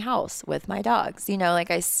yoga in my house with my dogs, you know,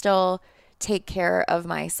 like I still take care of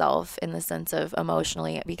myself in the sense of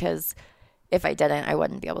emotionally, because if I didn't, I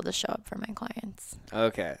wouldn't be able to show up for my clients.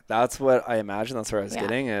 Okay. That's what I imagine. That's where I was Yeah.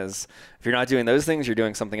 getting is if you're not doing those things, you're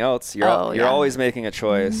doing something else. You're Oh, you're yeah. always making a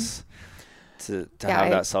choice to Yeah,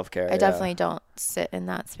 have that self-care. I definitely don't sit in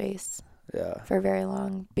that space Yeah. for very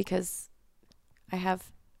long because I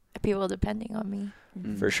have people depending on me.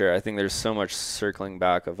 For sure. I think there's so much circling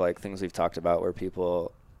back of like things we've talked about where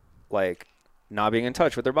people like not being in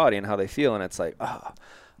touch with their body and how they feel. And it's like, I'm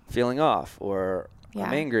feeling off, or I'm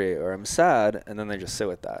Yeah. angry, or I'm sad. And then they just sit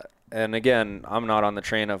with that. And again, I'm not on the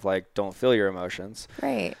train of like, don't feel your emotions.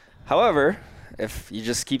 Right. However, if you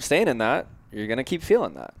just keep staying in that, you're going to keep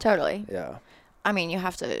feeling that. Totally. Yeah, I mean, you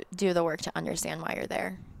have to do the work to understand why you're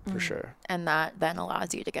there. for sure. And that then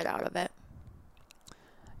allows you to get out of it.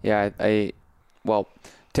 Yeah, well,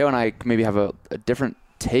 Teo and I maybe have a different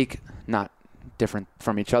take, not different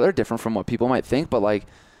from each other, different from what people might think, but like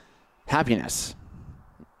happiness.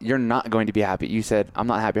 You're not going to be happy. You said, I'm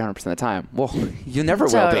not happy 100% of the time. Well, you never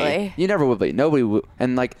will Totally. be. You never will be. Nobody will.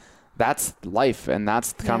 And like, that's life. And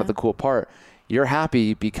that's kind of the cool part. You're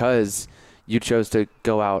happy because you chose to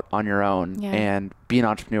go out on your own and be an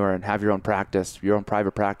entrepreneur and have your own practice, your own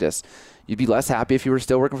private practice. You'd be less happy if you were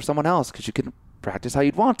still working for someone else because you couldn't practice how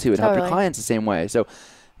you'd want to and help your clients the same way. So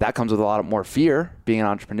that comes with a lot more fear, being an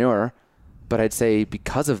entrepreneur. But I'd say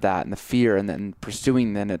because of that and the fear and then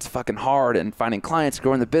pursuing, then it's fucking hard and finding clients,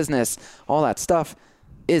 growing the business, all that stuff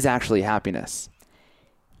is actually happiness.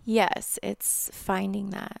 Yes, it's finding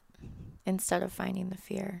that instead of finding the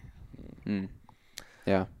fear.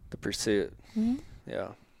 Yeah. The pursuit. Mm-hmm. Yeah.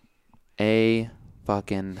 A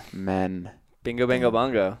fucking men. Bingo, bango,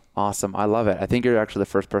 bongo. Awesome. I love it. I think you're actually the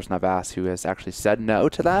first person I've asked who has actually said no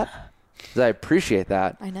to that. 'Cause I appreciate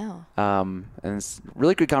that. I know. And it's a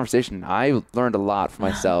really good conversation. I learned a lot for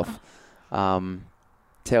myself.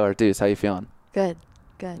 Taylor Deuce, how you feeling? Good.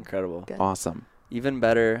 Good. Incredible. Good. Awesome. Even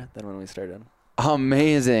better than when we started.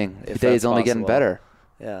 Amazing. If The day's that's only getting possible. better.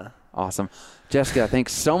 Yeah. Awesome. Jessica,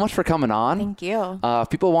 thanks so much for coming on. Thank you. If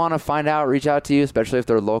people want to find out, reach out to you, especially if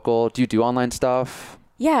they're local. Do you do online stuff?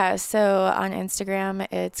 Yeah, so on Instagram,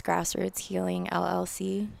 it's Grassroots Healing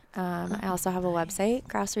LLC. I also have a website,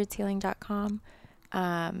 grassrootshealing.com.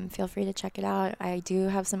 Feel free to check it out. I do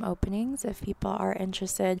have some openings if people are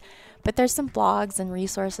interested, but there's some blogs and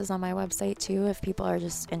resources on my website too if people are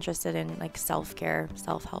just interested in like self-care,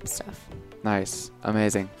 self-help stuff. Nice.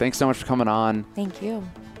 Amazing. Thanks so much for coming on. Thank you.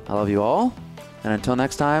 I love you all. And until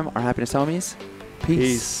next time, our happiness homies. Peace.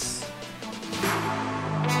 Peace.